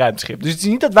generatie ruimteschip? Dus het is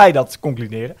niet dat wij dat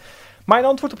concluderen. Maar in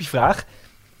antwoord op je vraag...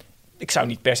 Ik zou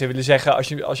niet per se willen zeggen, als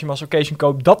je hem als occasion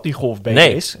koopt, dat die Golf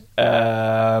beter is.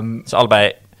 Het zijn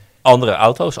allebei andere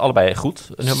auto's, allebei goed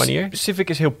in hun manier. Civic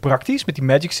is heel praktisch, met die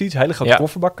Magic Seats. Hele grote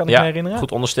kofferbak, kan ik me herinneren.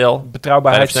 Goed onderstel.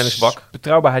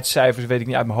 Betrouwbaarheidscijfers weet ik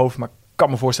niet uit mijn hoofd, maar ik kan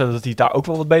me voorstellen dat hij het daar ook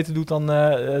wel wat beter doet dan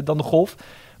de Golf. We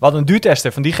hadden een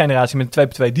duurtester van die generatie met een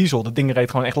 2x2 diesel. Dat ding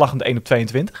reed gewoon echt lachend 1 op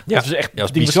 22. Ja, dat was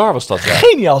echt bizar was dat. Ja.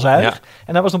 Geniaal zuinig. Ja.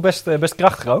 En hij was nog best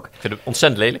krachtig ook. Ik vind het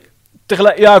ontzettend lelijk.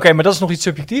 Ja, oké, maar dat is nog iets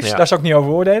subjectiefs. Ja. Daar zou ik niet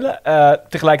over oordelen.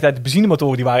 Tegelijkertijd, de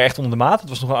benzinemotoren die waren echt onder de maat. Het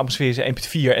was nog een atmosferische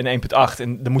 1.4 en 1.8.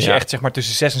 En dan moest je echt, zeg maar,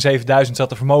 tussen 6.000 en 7.000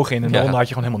 zat er vermogen in. En daaronder had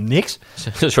je gewoon helemaal niks.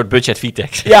 Een soort budget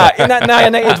VTEC. Ja,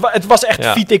 nee, het was echt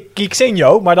VTEC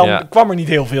Kixenio. Maar dan kwam er niet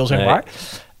heel veel, zeg maar.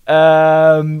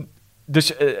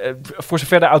 Dus voor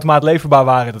zover de automaat leverbaar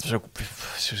waren, dat was ook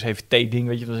zo'n CVT-ding,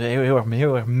 weet je. Dat was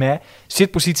heel erg meh.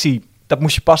 Zitpositie... Dat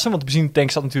moest je passen, want de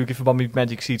benzinetank zat natuurlijk in verband met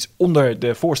Magic Seats onder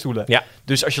de voorstoelen. Ja.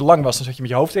 Dus als je lang was, dan zat je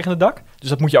met je hoofd tegen het dak. Dus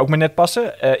dat moet je ook maar net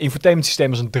passen. Infotainment systeem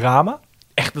was een drama.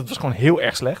 Echt, dat was gewoon heel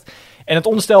erg slecht. En het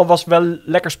onderstel was wel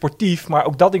lekker sportief, maar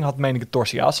ook dat ding had meen ik het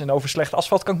torsias. En over slecht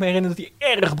asfalt kan ik me herinneren dat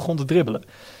hij erg begon te dribbelen.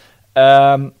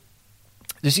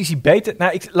 Dus is hij beter?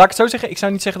 Nou, laat ik het zo zeggen. Ik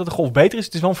zou niet zeggen dat de Golf beter is.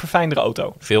 Het is wel een verfijndere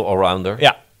auto. Veel allrounder.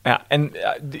 Ja. En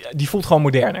die voelt gewoon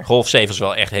moderner. Golf 7 is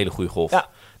wel echt een hele goede Golf. Ja.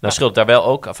 Nou scheelt daar wel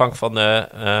ook, afhankelijk van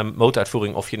de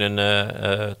motoruitvoering, of je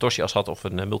een torsias had of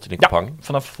een multilink ophang.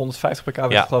 Vanaf 150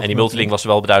 pk. Ja, en die multilink was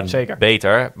wel beduidend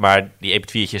beter. Maar die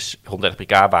EP4'tjes 130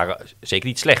 pk waren zeker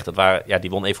niet slecht. Die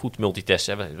won even goed multitests.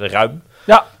 Ruim,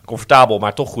 comfortabel,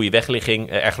 maar toch goede wegligging.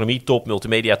 Ergonomie top,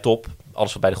 multimedia top.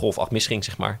 Alles wat bij de Golf 8 misging,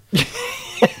 zeg maar.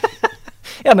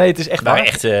 Ja, nee, het is echt waar.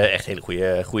 Echt hele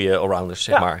goede allrounders,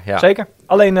 zeg maar. Ja, zeker.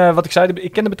 Alleen wat ik zei,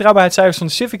 ik ken de betrouwbaarheidscijfers van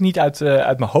de Civic niet uit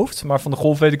mijn hoofd. Maar van de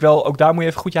Golf weet ik wel, ook daar moet je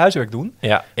even goed je huiswerk doen.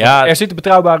 Ja. Er zitten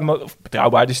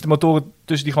er zitten motoren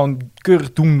tussen die gewoon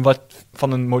keurig doen wat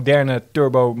van een moderne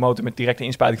turbomotor met directe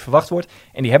inspuiting verwacht wordt.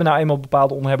 En die hebben nou eenmaal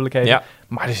bepaalde onhebbelijkheden. Ja.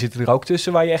 Maar er zitten er ook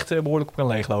tussen waar je echt behoorlijk op kan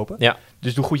leeglopen. Ja.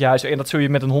 Dus doe goed je huiswerk. En dat zul je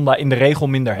met een Honda in de regel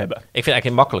minder hebben. Ik vind het eigenlijk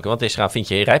heel makkelijk, want deze vind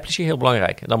je rijplezier heel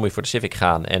belangrijk. Dan moet je voor de Civic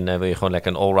gaan en wil je gewoon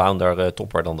lekker een allrounder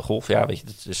topper dan de Golf. Ja, weet je,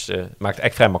 dat is, maakt het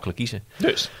eigenlijk vrij makkelijk kiezen.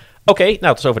 Dus. Oké,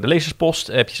 nou, tot over de lezerspost.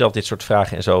 Heb je zelf dit soort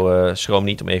vragen en zo, schroom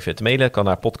niet om even te mailen. Kan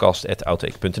naar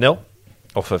podcast@autoweek.nl.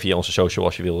 Of via onze social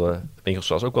als je wil, winkels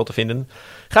zoals ook wel te vinden.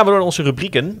 Gaan we door naar onze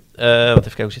rubrieken. Even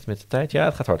kijken, hoe zit het met de tijd? Ja,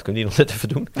 het gaat hard. Kunnen we die nog net even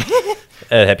doen?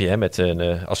 Heb je, met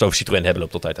als we over Citroën hebben,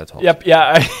 loopt altijd uit de hand.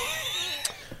 Ja.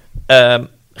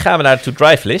 Gaan we naar de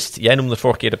to-drive list. Jij noemde het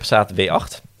vorige keer de Passat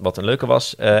W8, wat een leuke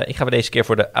was. Ik ga deze keer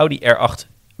voor de Audi R8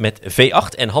 met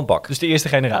V8 en handbak. Dus de eerste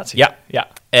generatie? Ja.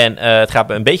 En het gaat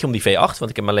me een beetje om die V8, want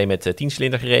ik heb hem alleen met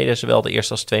 10-cilinder gereden. Zowel de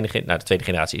eerste als de tweede generatie. Nou, de tweede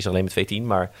generatie is alleen met V10,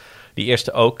 maar die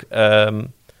eerste ook. Maar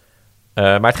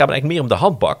het gaat me eigenlijk meer om de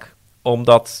handbak,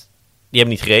 omdat die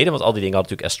hebben niet gereden, want al die dingen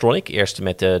hadden natuurlijk S-Tronic. Eerst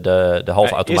met de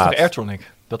halve automaat. Eerst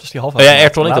Airtronic. Dat is die halve automaat. Ja,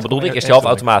 Airtronic, dat bedoelde ik. Eerst die halve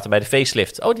automaten bij de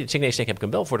facelift. Oh, ik heb ik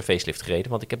hem wel voor de facelift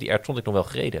gereden, want ik heb die Airtronic nog wel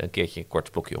gereden. Een keertje een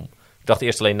kort blokje om. Ik dacht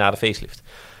eerst alleen na de facelift.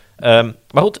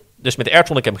 Maar goed, dus met de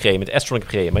Airtronic heb ik gereden, met de S-Tronic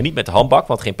heb ik gereden, maar niet met de handbak,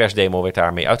 want geen persdemo werd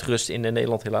daarmee uitgerust in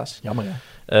Nederland helaas. Jammer, ja.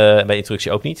 Bij de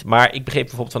introductie ook niet. Maar ik begreep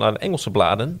bijvoorbeeld van de Engelse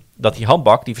bladen dat die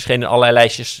handbak, die verscheen in allerlei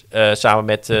lijstjes samen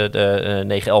met de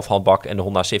 911 handbak en de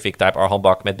Honda Civic Type R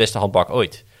handbak met beste handbak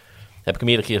ooit. Heb ik hem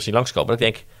meerdere keren zien langskomen. Dat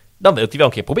ik denk, dan wil ik die wel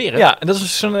een keer proberen. Ja, en dat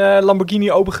is zo'n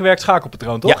Lamborghini opengewerkt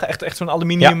schakelpatroon, toch? Ja. Echt zo'n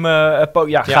aluminium...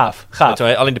 gaaf.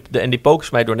 Alleen die pook is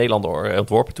mij door Nederlander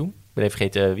ontworpen toen. Ik ben even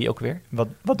vergeten wie ook weer.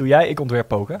 Wat doe jij? Ik ontwerp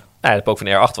poker. Nou, de pook van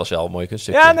de R8 was wel een mooi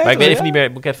kunststukje. Ja, nee, maar ik weet even niet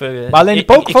meer. Moet ik even, maar alleen de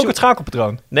pook of ook het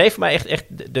schakelpatroon? Nee, voor mij echt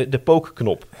de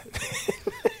pookknop.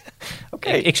 Oké.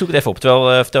 Ik zoek het even op.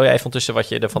 Terwijl vertel jij even ondertussen wat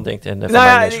je ervan denkt. En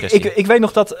ik weet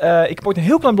nog dat... ik heb ooit een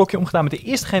heel klein blokje omgedaan met de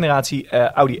eerste generatie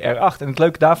Audi R8. En het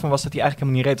leuke daarvan was dat hij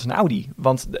eigenlijk helemaal niet reed als een Audi.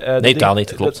 Want nee, totaal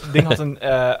niet, klopt. Het ding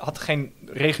had geen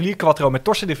regulier quattro met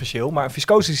torsendifferentieel, maar een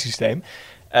viscosiesysteem.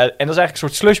 En dat is eigenlijk een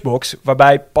soort slushbox,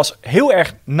 waarbij pas heel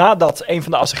erg nadat een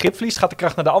van de assen grip verliest, gaat de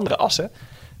kracht naar de andere assen.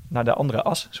 Naar de andere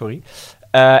as, sorry.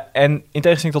 En in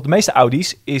tegenstelling tot de meeste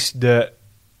Audi's is de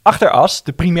achteras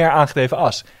de primair aangedreven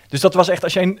as. Dus dat was echt,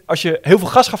 als je heel veel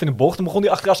gas gaf in de bocht, dan begon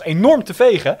die achteras enorm te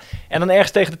vegen. En dan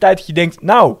ergens tegen de tijd dat je denkt,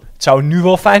 nou, het zou nu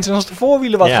wel fijn zijn als de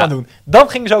voorwielen wat gaan doen. Dan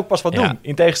gingen ze ook pas wat doen.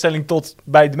 In tegenstelling tot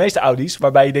bij de meeste Audi's,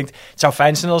 waarbij je denkt, het zou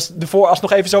fijn zijn als de vooras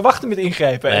nog even zou wachten met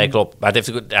ingrepen. Nee, klopt. Maar het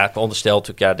heeft ook, verondersteld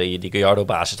natuurlijk, die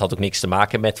Gallardo-basis had ook niks te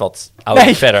maken met wat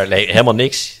Audi verder. Nee, helemaal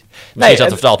niks. Misschien zat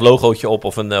er vertaald logootje op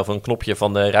of een knopje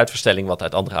van de ruitverstelling wat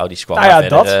uit andere Audi's kwam. Nou ja,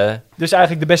 verder, dus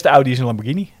eigenlijk de beste Audi is een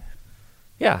Lamborghini.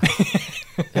 Ja.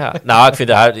 Ja, nou, ik vind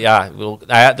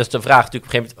dat is de vraag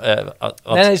natuurlijk op een gegeven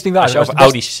moment. Is niet waar. Als je over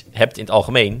Audi's hebt in het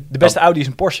algemeen. De beste Audi is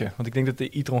een Porsche. Want ik denk dat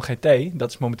de e-tron GT, dat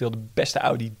is momenteel de beste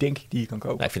Audi, denk ik, die je kan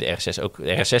kopen. Nou, ik vind de RS6 ook.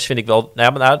 De RS6 vind ik wel.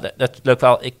 Dat leuk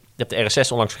wel. Ik heb de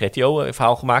RS6 onlangs voor GTO een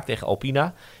verhaal gemaakt tegen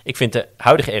Alpina. Ik vind de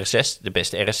huidige RS6 de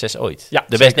beste RS6 ooit. Ja,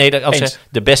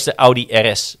 de beste Audi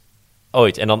RS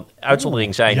ooit. En dan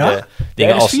uitzondering zijn de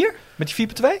dingen RS4? als Met die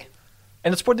 4x2? En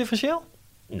het sportdifferentieel?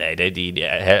 Nee, die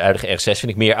huidige RS6 vind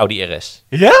ik meer Audi RS.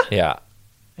 Ja? Ja.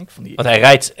 Want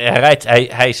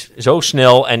hij is zo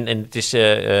snel en het is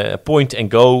point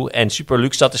and go en super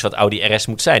luxe. Dat is wat Audi RS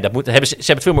moet zijn. Ze hebben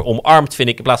het veel meer omarmd, vind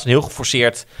ik, in plaats van heel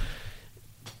geforceerd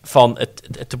van het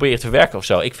te proberen te werken of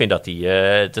zo. Ik vind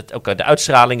dat ook de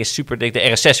uitstraling is super. De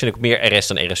RS6 vind ik meer RS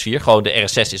dan RS4. Gewoon de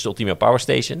RS6 is de ultieme power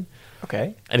station.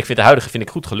 Okay. En ik vind de huidige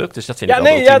goed gelukt, dus dat vind ik ook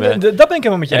dat ben ik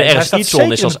helemaal met je. En de RS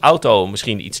e-tron is als auto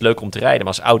misschien iets leuk om te rijden, maar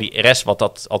als Audi RS, wat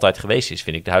dat altijd geweest is,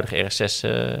 vind ik de huidige RS6...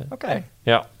 Oké.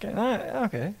 Ja.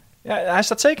 Oké. Ja, hij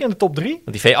staat zeker in de top 3.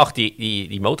 Want die V8,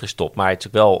 die motor is top, maar het is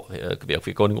ook wel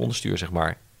weer koning onderstuur, zeg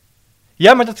maar.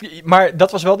 Ja, maar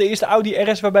dat was wel de eerste Audi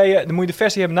RS waarbij dan moet je de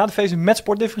versie hebben na de facelift met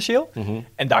sportdifferentieel. Mm-hmm.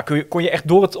 En daar kon je echt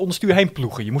door het onderstuur heen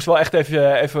ploegen. Je moest wel echt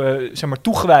even zeg maar,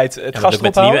 toegewijd het gas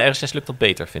erop houden. Met de nieuwe RS6 lukt dat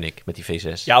beter, vind ik, met die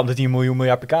V6. Ja, omdat hij 1 miljoen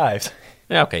miljard pk heeft.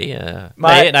 Ja, oké.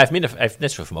 Maar hij heeft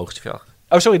net zoveel vermogen als de V8.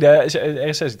 Oh, sorry, de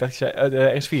RS6. Ik dacht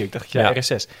de RS4. Ik dacht dat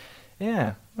je RS6.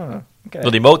 Ja, okay.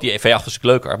 Die V8 is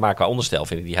leuker, maar qua onderstel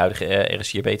vind ik die huidige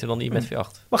RS4 beter dan die met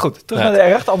V8. Maar goed, terug naar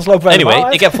de R8, anders lopen wij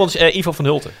Anyway, ik heb volgens Ivo van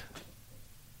Hulten.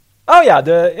 Oh ja,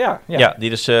 die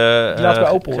dus... die laat bij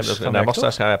Opels naar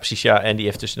Mazda's gaan, precies, ja. En die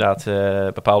heeft dus inderdaad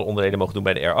bepaalde onderdelen mogen doen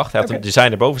bij de R8. Hij had een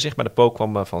designer boven zich, maar de pook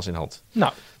kwam van zijn hand.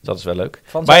 Nou. Dus dat is wel leuk.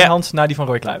 Van zijn hand naar die van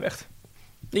Roy Kluijweg.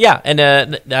 Ja, en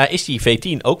daar is die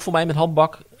V10 ook voor mij met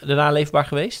handbak daarna leefbaar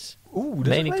geweest. Dat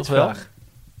meen ik toch wel.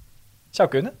 Zou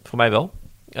kunnen. Voor mij wel.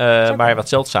 Maar wat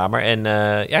zeldzamer. En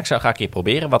ik ga een keer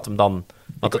proberen wat hem dan...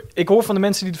 Ik hoor van de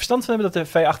mensen die er verstand van hebben dat de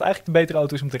V8 eigenlijk de betere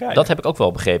auto is om te rijden. Dat heb ik ook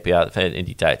wel begrepen, ja, in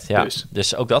die tijd. Ja.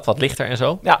 Dus ook dat, wat lichter en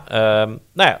zo. Ja.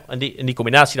 En die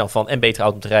combinatie dan van en betere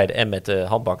auto om te rijden en met de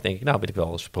handbak, denk ik, wil ik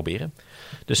wel eens proberen.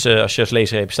 Dus als je als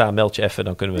lezer hebt staan, meld je even,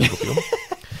 dan kunnen we een kopje om.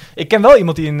 Ik ken wel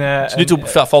iemand die een... Dus nu toe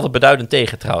valt het beduidend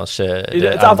tegen trouwens.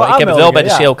 Het aantal ik heb het wel bij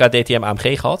de CLK DTM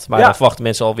AMG gehad, maar dan verwachten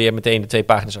mensen alweer meteen de 2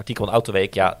 pagina's artikel van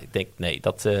Autoweek. Ja, ik denk, nee,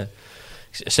 dat...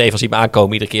 Stefan ziet me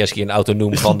aankomen iedere keer als ik hier een auto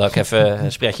noem van dat ik even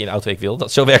een spretje in de Autoweek wil.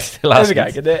 Zo werkt het helaas even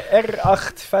kijken, de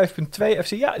R8 5.2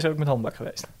 FC, is ook met handbak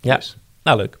geweest. Ja, dus.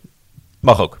 Nou leuk.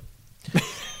 Mag ook.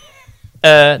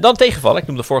 Dan tegenvallen. Ik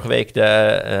noemde vorige week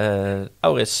de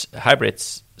Auris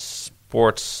Hybrid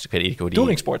Sports. Ik weet niet hoe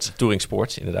die... Touring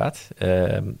Sports, inderdaad.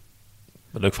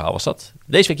 Wat leuk verhaal was dat.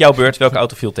 Deze week jouw beurt. Welke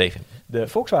auto viel tegen? De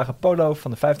Volkswagen Polo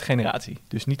van de 5e generatie.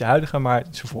 Dus niet de huidige, maar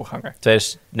zijn voorganger.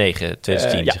 2009,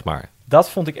 2010 zeg maar. Dat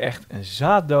vond ik echt een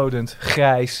zaaddodend,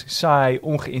 grijs, saai,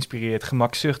 ongeïnspireerd,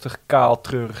 gemakzuchtig, kaal,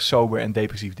 treurig, sober en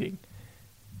depressief ding.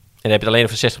 En heb je het alleen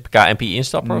over 60 pk MPI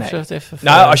instapper? Nee. Of even,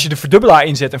 als je de verdubbelaar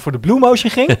inzet en voor de Blue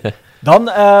Motion ging, dan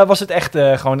was het echt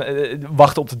gewoon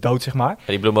wachten op de dood, zeg maar. Ja,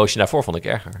 die Blue Motion daarvoor vond ik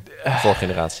erger. Vorige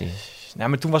generatie. Nou,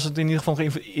 maar toen was het in ieder geval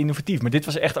innovatief. Maar dit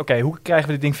was echt, hoe krijgen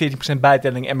we dit ding 14%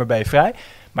 bijtelling MRB vrij?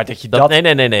 Maar dat je dat...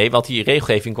 Nee, want die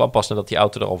regelgeving kwam pas nadat die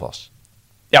auto er al was.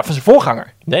 Ja, van zijn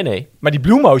voorganger. Nee. Maar die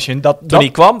Blue Motion... Toen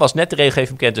die kwam, was net de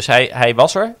regelgeving bekend. Dus hij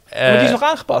was er. Maar die is nog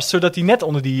aangepast, zodat hij net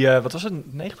onder die... wat was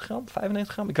het? 90 gram?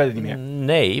 95 gram? Ik weet het niet meer.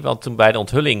 Nee, want toen bij de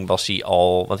onthulling was hij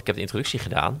al... Want ik heb de introductie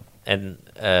gedaan. En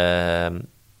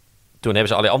toen hebben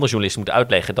ze alle andere journalisten moeten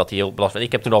uitleggen dat hij heel belastbaar...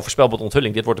 Ik heb toen al voorspeld bij de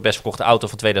onthulling... Dit wordt de best verkochte auto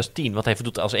van 2010. Want hij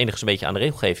voldoet als enige een beetje aan de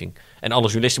regelgeving. En andere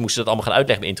journalisten moesten dat allemaal gaan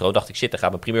uitleggen in de intro. Dacht ik, shit, daar gaat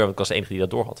mijn primeur... Want ik was de enige die dat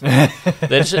door had.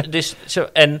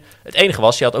 En het enige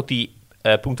was, je had ook die...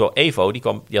 Punto Evo, die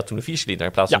had toen een 4-cilinder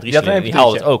in plaats van 3-cilinder. Die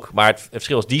haalde het ook. Maar het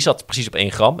verschil is, die zat precies op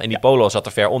 1 gram. En die Polo zat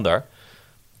er ver onder.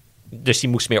 Dus die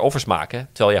moest meer offers maken.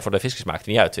 Terwijl voor de Fiscus maakte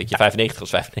niet uit. Weet je, 95 of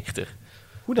 95.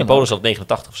 Hoe dan? Die Polo zat op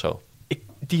 89 of zo.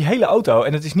 Die hele auto,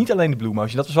 en het is niet alleen de Blue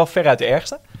Motion. Dat was wel veruit de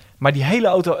ergste. Maar die hele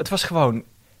auto, het was gewoon...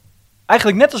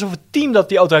 Eigenlijk net alsof het team dat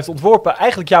die auto heeft ontworpen...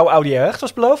 eigenlijk jouw Audi R8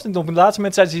 was beloofd. En op het laatste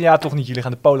moment zeiden ze... Ja, toch niet, jullie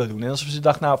gaan de Polo doen. En alsof ze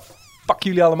dachten, nou... fuck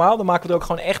jullie allemaal. Dan maken we er ook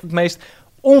gewoon echt het meest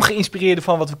ongeïnspireerde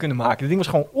van wat we kunnen maken. Dit ding was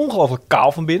gewoon ongelooflijk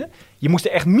kaal van binnen. Je moest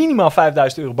er echt minimaal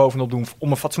 €5.000 bovenop doen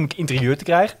om een fatsoenlijk interieur te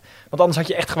krijgen. Want anders had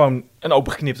je echt gewoon een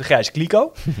opengeknipte grijze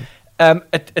kliko.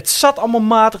 Het zat allemaal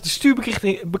matig. De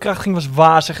stuurbekrachtiging was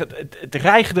wazig. Het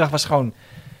rijgedrag was gewoon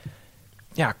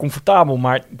comfortabel,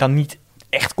 maar dan niet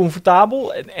echt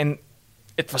comfortabel. En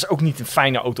het was ook niet een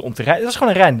fijne auto om te rijden. Het was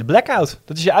gewoon een rijdende blackout.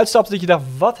 Dat is je uitstapte dat je dacht,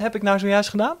 wat heb ik nou zojuist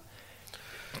gedaan?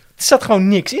 Er zat gewoon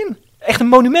niks in. Echt een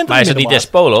monument. Maar is het niet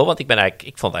Despolo? Want ik vond het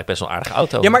eigenlijk best wel een aardige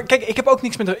auto. Ja, maar kijk, ik heb ook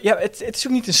niks met... Ja, het is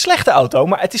ook niet een slechte auto,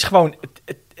 maar het is gewoon...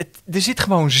 Er zit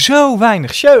gewoon zo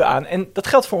weinig show aan. En dat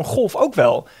geldt voor een Golf ook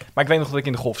wel. Maar ik weet nog dat ik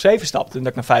in de Golf 7 stapte en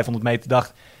dat ik na 500 meter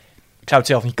dacht, ik zou het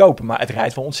zelf niet kopen, maar het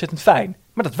rijdt wel ontzettend fijn.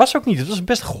 Maar dat was ook niet. Het was een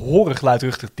best gehoorig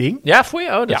luidruchtig ding. Ja, voor je?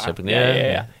 Oh, dat heb ik niet.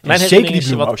 Ja. Mijn zeker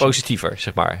is wat positiever,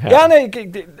 zeg maar. Ja, nee,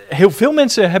 heel veel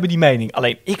mensen hebben die mening.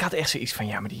 Alleen, ik had echt zoiets van,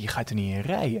 maar die gaat er niet in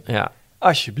rijden. Ja.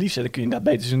 Alsjeblieft, dan kun je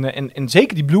inderdaad beter doen. En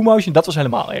zeker die Blue Motion, dat was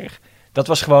helemaal erg. Dat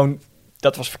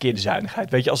was verkeerde zuinigheid.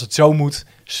 Weet je, als het zo moet,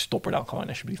 stop er dan gewoon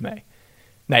alsjeblieft mee.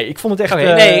 Nee, ik vond het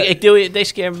echt...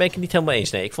 Deze keer ben ik het niet helemaal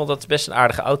eens. Nee, ik vond dat best een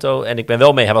aardige auto. En ik ben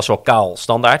wel mee, hij was wel kaal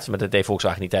standaard. Maar dat deed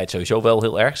Volkswagen in die tijd sowieso wel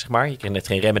heel erg, zeg maar. Je kreeg net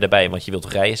geen remmen erbij, want je wilt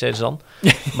toch rijden, zeiden ze dan.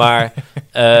 Maar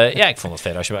ik vond het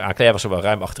verder. Als je hem aankleedt, hij was er wel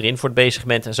ruim achterin voor het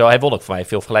B-segment en zo. Hij won ook voor mij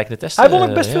veel vergelijkende testen. Hij won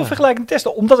ook best veel vergelijkende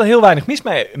testen, omdat er heel weinig mis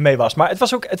mee was. Maar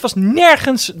het was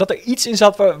nergens dat er iets in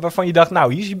zat waarvan je dacht,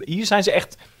 nou, hier zijn ze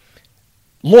echt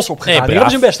los op gegaan. Hier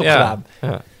hebben ze hun best op gedaan.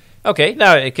 Ja. Oké,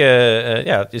 nou,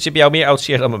 dus heb jou meer auto's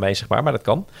dan bij mij, zeg maar dat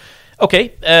kan. Oké,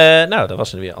 nou, dat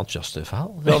was een weer enthousiast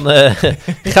verhaal. Dan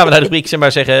gaan we naar de rubriek, zeg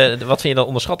maar zeggen, wat vind je dan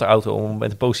onderschatte auto om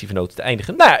met een positieve noot te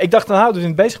eindigen? Nou ja, ik dacht dan houden we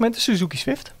in het B-segment de Suzuki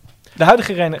Swift. De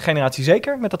huidige generatie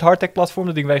zeker, met dat hardtech-platform.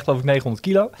 Dat ding weegt geloof ik 900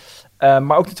 kilo.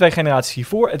 Maar ook de 2 generaties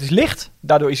hiervoor. Het is licht,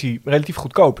 daardoor is hij relatief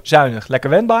goedkoop, zuinig, lekker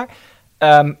wendbaar.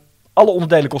 Alle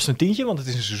onderdelen kosten een tientje, want het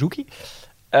is een Suzuki.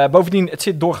 Bovendien, het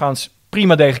zit doorgaans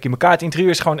prima degelijk in elkaar. Het interieur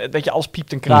is gewoon, weet je, alles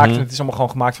piept en kraakt. En het is allemaal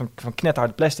gewoon gemaakt van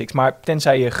knetterharde plastics. Maar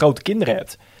tenzij je grote kinderen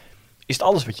hebt, is het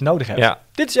alles wat je nodig hebt. Ja.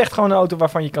 Dit is echt gewoon een auto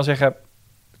waarvan je kan zeggen,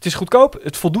 het is goedkoop.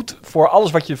 Het voldoet voor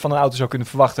alles wat je van een auto zou kunnen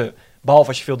verwachten. Behalve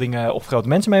als je veel dingen of grote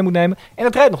mensen mee moet nemen. En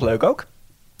het rijdt nog leuk ook.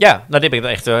 Ja, nou dit ben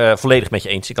ik dan echt volledig met je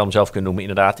eens. Ik kan hem zelf kunnen noemen,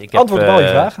 inderdaad. Antwoord op al je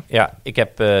vragen. Ja, ik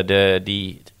heb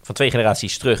die van 2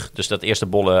 generaties terug. Dus dat eerste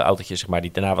bolle autootje, zeg maar,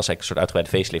 die daarna was eigenlijk een soort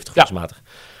uitgebreide facelift, gevoelsmatig.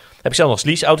 Heb ik zelf nog een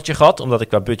lease-autootje gehad, omdat ik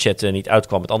qua budget niet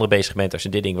uitkwam met andere B-segmenten. Als je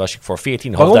dit ding was ik voor 14.500.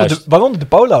 Waaronder de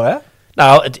Polo, hè?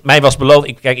 Nou, mij was beloofd...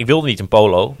 Ik wilde niet een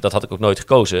Polo. Dat had ik ook nooit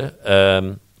gekozen.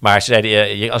 Maar ze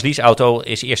zeiden, als leaseauto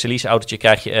is je eerste leaseautootje,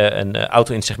 krijg je een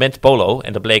auto in het segment Polo.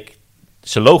 En dat bleek...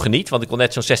 Ze logen niet, want ik kon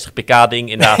net zo'n 60 pk ding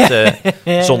inderdaad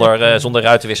zonder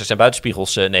ruitenwissers en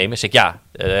buitenspiegels nemen. Dus ik,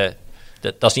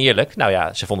 dat is niet eerlijk. Nou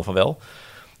ja, ze vonden van wel.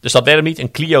 Dus dat werd hem niet.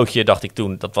 Een Clio'tje, dacht ik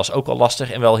toen, dat was ook wel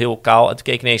lastig en wel heel kaal. En toen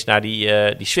keek ik ineens naar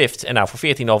die Swift. En nou, voor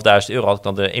 €14.500 had ik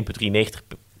dan de 1.3 90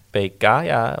 pk.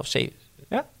 Ja, of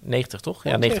 90 toch?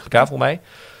 Ja, 90 pk volgens mij.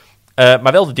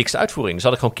 Maar wel de dikste uitvoering. Dus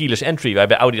had ik gewoon keyless entry, waar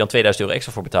bij Audi dan €2.000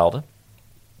 extra voor betaalde.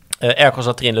 Airco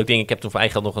zat erin, leuk ding. Ik heb toen voor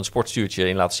eigen geld nog een sportstuurtje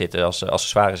in laten zitten als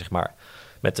accessoire, zeg maar.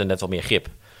 Met net wat meer grip.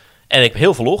 En ik heb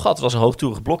heel veel lol gehad. Het was een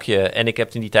hoogtoerig blokje. En ik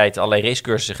heb in die tijd allerlei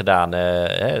racecursussen gedaan.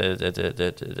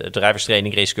 De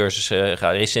driverstraining, racecursussen,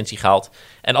 licentie gehaald.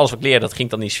 En alles wat ik leerde, dat ging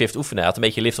dan in die Swift oefenen. Had een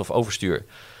beetje lift of overstuur.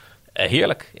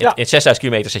 Heerlijk. In 6.000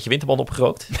 kilometer zet je winterband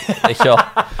opgerookt. Weet je wel.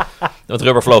 Het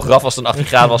rubber vloog eraf. Was het 18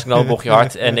 graden, was ik nou een bochtje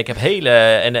hard. En ik heb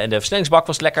en de versnellingsbak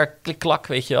was lekker klik-klak,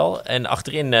 weet je wel. En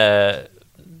achterin...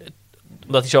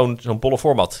 omdat hij zo'n bolle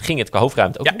vorm had, ging het qua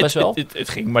hoofdruimte ook best wel. Het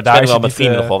ging, maar daar is wel met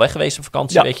vrienden nog wel weg geweest op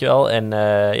vakantie, weet je wel. En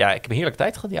ik heb een heerlijke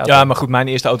tijd gehad, die auto. Ja, maar goed, mijn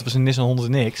eerste auto was een Nissan 100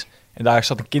 NX. En daar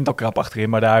zat een kind al krap achterin,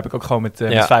 maar daar heb ik ook gewoon met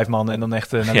 5 man en dan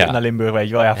echt naar Limburg, weet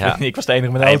je wel. Ja. Ik was de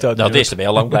enige met een auto. Dat is, dan ben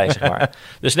je al lang blij, zeg maar.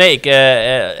 Dus nee,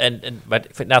 maar ik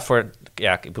vind voor...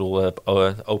 Ja, ik bedoel,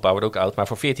 opa wordt ook oud, maar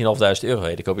voor €14.500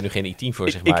 ik koop je nu geen i10 voor,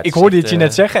 zeg maar. Ik hoorde het je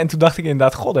net zeggen en toen dacht ik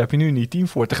inderdaad, god, daar heb je nu een i10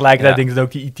 voor. Tegelijkertijd denk ik dat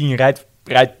ook die i10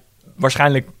 rijdt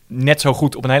waarschijnlijk net zo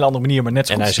goed op een hele andere manier, maar net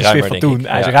zo goed als de Swift van toen.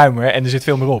 Hij is ruimer en er zit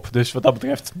veel meer op. Dus wat dat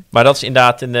betreft... Maar dat is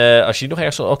inderdaad, als je nog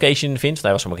ergens een occasion vindt,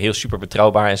 hij was hem ook heel super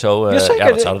betrouwbaar en zo. Wat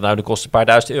zou dat nou de kosten? Een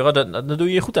paar €1.000. Dan doe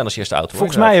je je goed aan als eerste auto.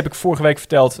 Volgens mij heb ik vorige week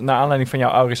verteld, naar aanleiding van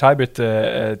jouw Auris Hybrid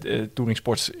Touring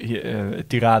Sports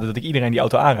tirade, dat ik iedereen die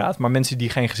auto aanraad. Maar mensen die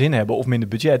geen gezin hebben of minder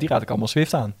budget, die raad ik allemaal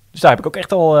Swift aan. Dus daar heb ik ook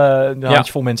echt al een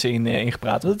handjevol mensen in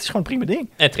gepraat. Dat is gewoon een prima ding.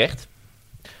 En terecht.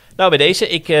 Nou, bij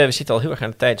deze, we zitten al heel erg aan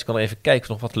de tijd, dus ik kan even kijken of ik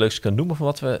nog wat leuks kan noemen van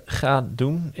wat we gaan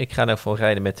doen. Ik ga nou voor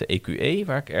rijden met de EQE,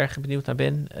 waar ik erg benieuwd naar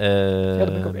ben. Ja, daar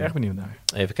ben ik ook erg benieuwd naar.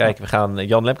 Even kijken,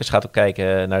 Jan Lemkes gaat ook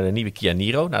kijken naar de nieuwe Kia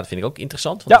Niro. Nou, dat vind ik ook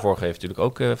interessant, want de vorige heeft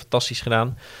natuurlijk ook fantastisch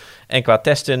gedaan. En qua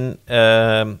testen,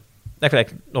 ik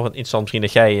vind nog interessant misschien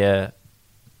dat jij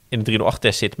in de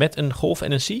 308-test zit met een Golf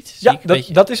en een Seat. Ja,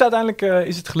 dat is uiteindelijk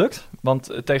is het gelukt.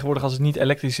 Want tegenwoordig als het niet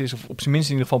elektrisch is, of op zijn minst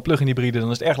in ieder geval een plug-in hybride,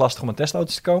 dan is het erg lastig om aan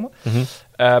testauto's te komen. Mm-hmm.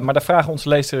 Maar daar vragen onze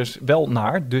lezers wel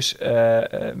naar. Dus we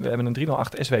hebben een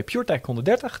 308 SW PureTech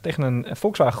 130 tegen een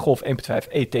Volkswagen Golf 1.5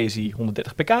 e-TSI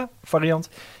 130 pk variant.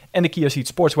 En de Kia Ceed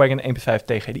Sportswagen 1.5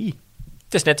 TGDI.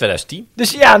 Het is net 2010.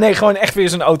 Dus ja, nee, gewoon echt weer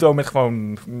zo'n auto met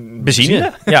gewoon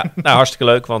benzine. Ja, nou hartstikke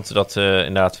leuk, want dat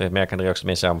inderdaad, we merken aan de reacties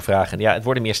dat mensen aan vragen. Ja, het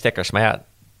worden meer stekkers, maar ja,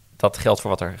 dat geldt voor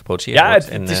wat er geproduceerd wordt.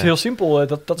 Ja, het is heel simpel.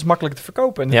 Dat is makkelijk te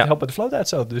verkopen en het helpt bij de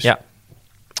vloot-uitstoot. Dus. Ja,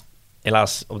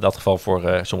 helaas op dat geval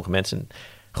voor sommige mensen.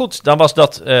 Goed, dan was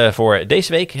dat voor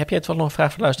deze week. Heb jij het wel nog een vraag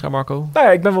voor de luisteraar, Marco? Nou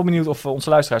ja, ik ben wel benieuwd of onze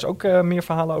luisteraars ook meer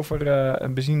verhalen over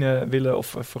benzine willen.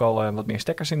 Of vooral wat meer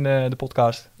stekkers in de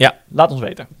podcast. Ja. Laat ons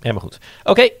weten. Helemaal goed.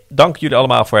 Oké, dank jullie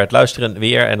allemaal voor het luisteren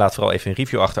weer. En laat vooral even een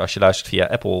review achter als je luistert via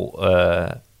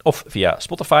Apple of via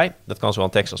Spotify. Dat kan zowel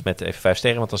een tekst als met even 5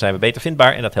 sterren, want dan zijn we beter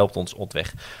vindbaar. En dat helpt ons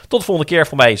ontweg. Tot de volgende keer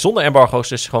voor mij zonder embargo's,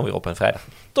 dus gewoon weer op een vrijdag.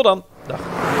 Tot dan. Dag.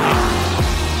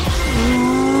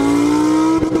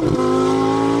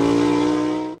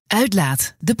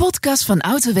 Uitlaat, de podcast van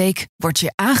Autoweek, wordt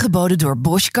je aangeboden door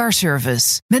Bosch Car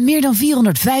Service. Met meer dan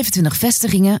 425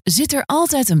 vestigingen zit er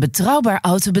altijd een betrouwbaar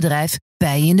autobedrijf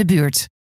bij je in de buurt.